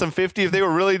that awesome 50. If they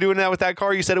were really doing that with that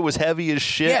car, you said it was heavy as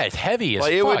shit. Yeah, it's heavy as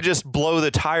fuck. It would just blow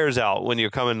the tires out when you're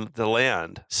coming to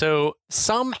land. So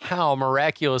somehow,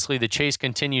 miraculously, the chase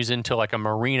continues into a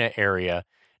marina area.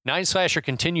 Night Slasher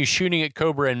continues shooting at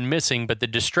Cobra and missing, but the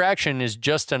distraction is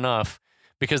just enough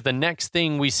because the next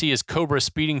thing we see is Cobra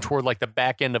speeding toward the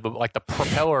back end of the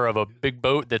propeller of a big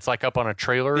boat that's up on a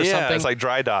trailer or something. Yeah, it's like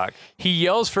dry dock. He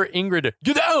yells for Ingrid to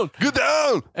get down, get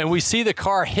down, and we see the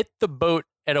car hit the boat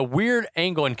at a weird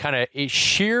angle and it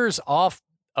shears off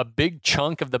a big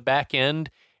chunk of the back end,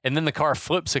 and then the car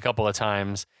flips a couple of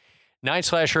times. Night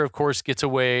Slasher, of course, gets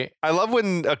away. I love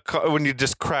when you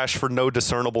just crash for no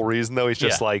discernible reason, though. He's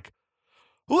just like,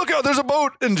 look out, there's a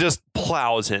boat, and just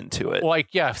plows into it. Like,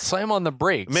 slam on the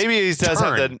brakes. Maybe he does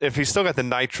have if he's still got the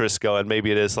nitrous going,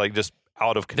 maybe it is like just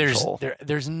out of control.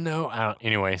 There's no,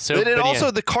 anyway. So,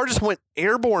 the car just went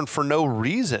airborne for no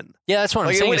reason. Yeah, that's what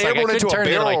I'm saying. It went airborne into a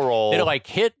barrel roll. It like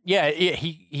hit,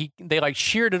 they like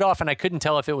sheared it off, and I couldn't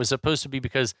tell if it was supposed to be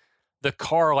because the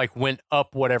car like went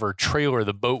up whatever trailer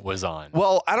the boat was on.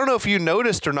 Well, I don't know if you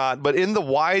noticed or not, but in the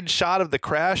wide shot of the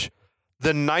crash,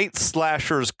 the Night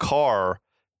Slasher's car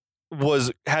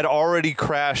had already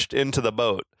crashed into the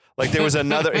boat. Like there was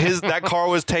another that car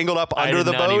was tangled up under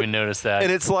the boat. I did not even notice that.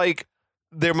 And it's like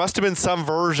there must have been some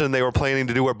version they were planning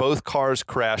to do where both cars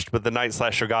crashed, but the Night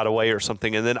Slasher got away or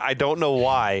something. And then I don't know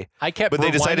why. But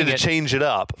they decided to change it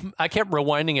up. I kept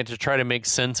rewinding it to try to make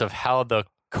sense of how the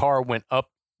car went up.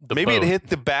 Maybe it hit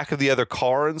the back of the other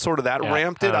car and sort of that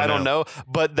ramped it. I don't know.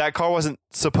 But that car wasn't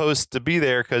supposed to be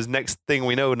there because next thing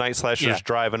we know, Night Slasher's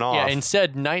driving off. Yeah,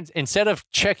 instead of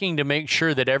checking to make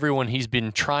sure that everyone he's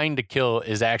been trying to kill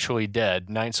is actually dead,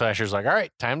 Night Slasher's like, all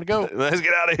right, time to go. Let's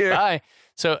get out of here. Bye.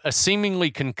 So a seemingly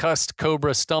concussed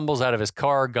Cobra stumbles out of his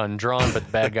car, gun drawn, but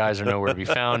the bad guys are nowhere to be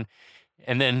found.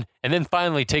 And then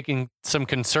finally, taking some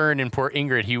concern in poor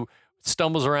Ingrid, he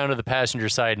stumbles around to the passenger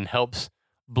side and helps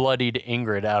bloodied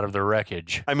Ingrid out of the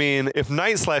wreckage. I mean, if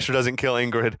Night Slasher doesn't kill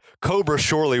Ingrid, Cobra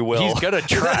surely will. He's gonna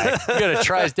try. He's gonna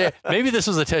try his day. Maybe this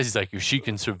was a test. He's like, if she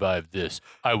can survive this,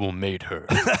 I will mate her.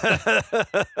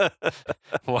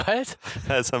 What?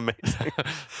 That's amazing.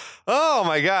 Oh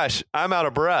my gosh, I'm out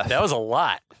of breath. That was a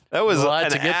lot. That was a lot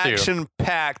an to get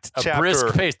action-packed chapter. A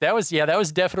brisk pace. That was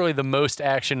definitely the most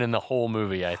action in the whole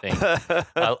movie, I think.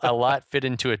 a lot fit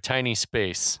into a tiny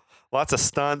space. Lots of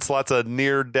stunts, lots of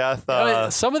near-death.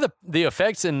 Some of the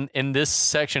effects in this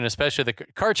section, especially the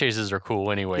car chases, are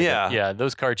cool anyway. Yeah. Yeah,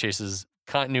 those car chases,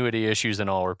 continuity issues and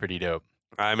all, were pretty dope.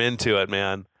 I'm into it,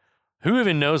 man. Who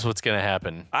even knows what's going to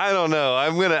happen? I don't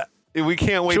know. We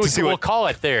can't wait to see we'll call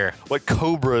it there. What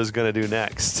Cobra is going to do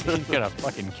next. He's going to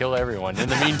fucking kill everyone. In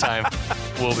the meantime,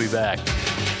 we'll be back.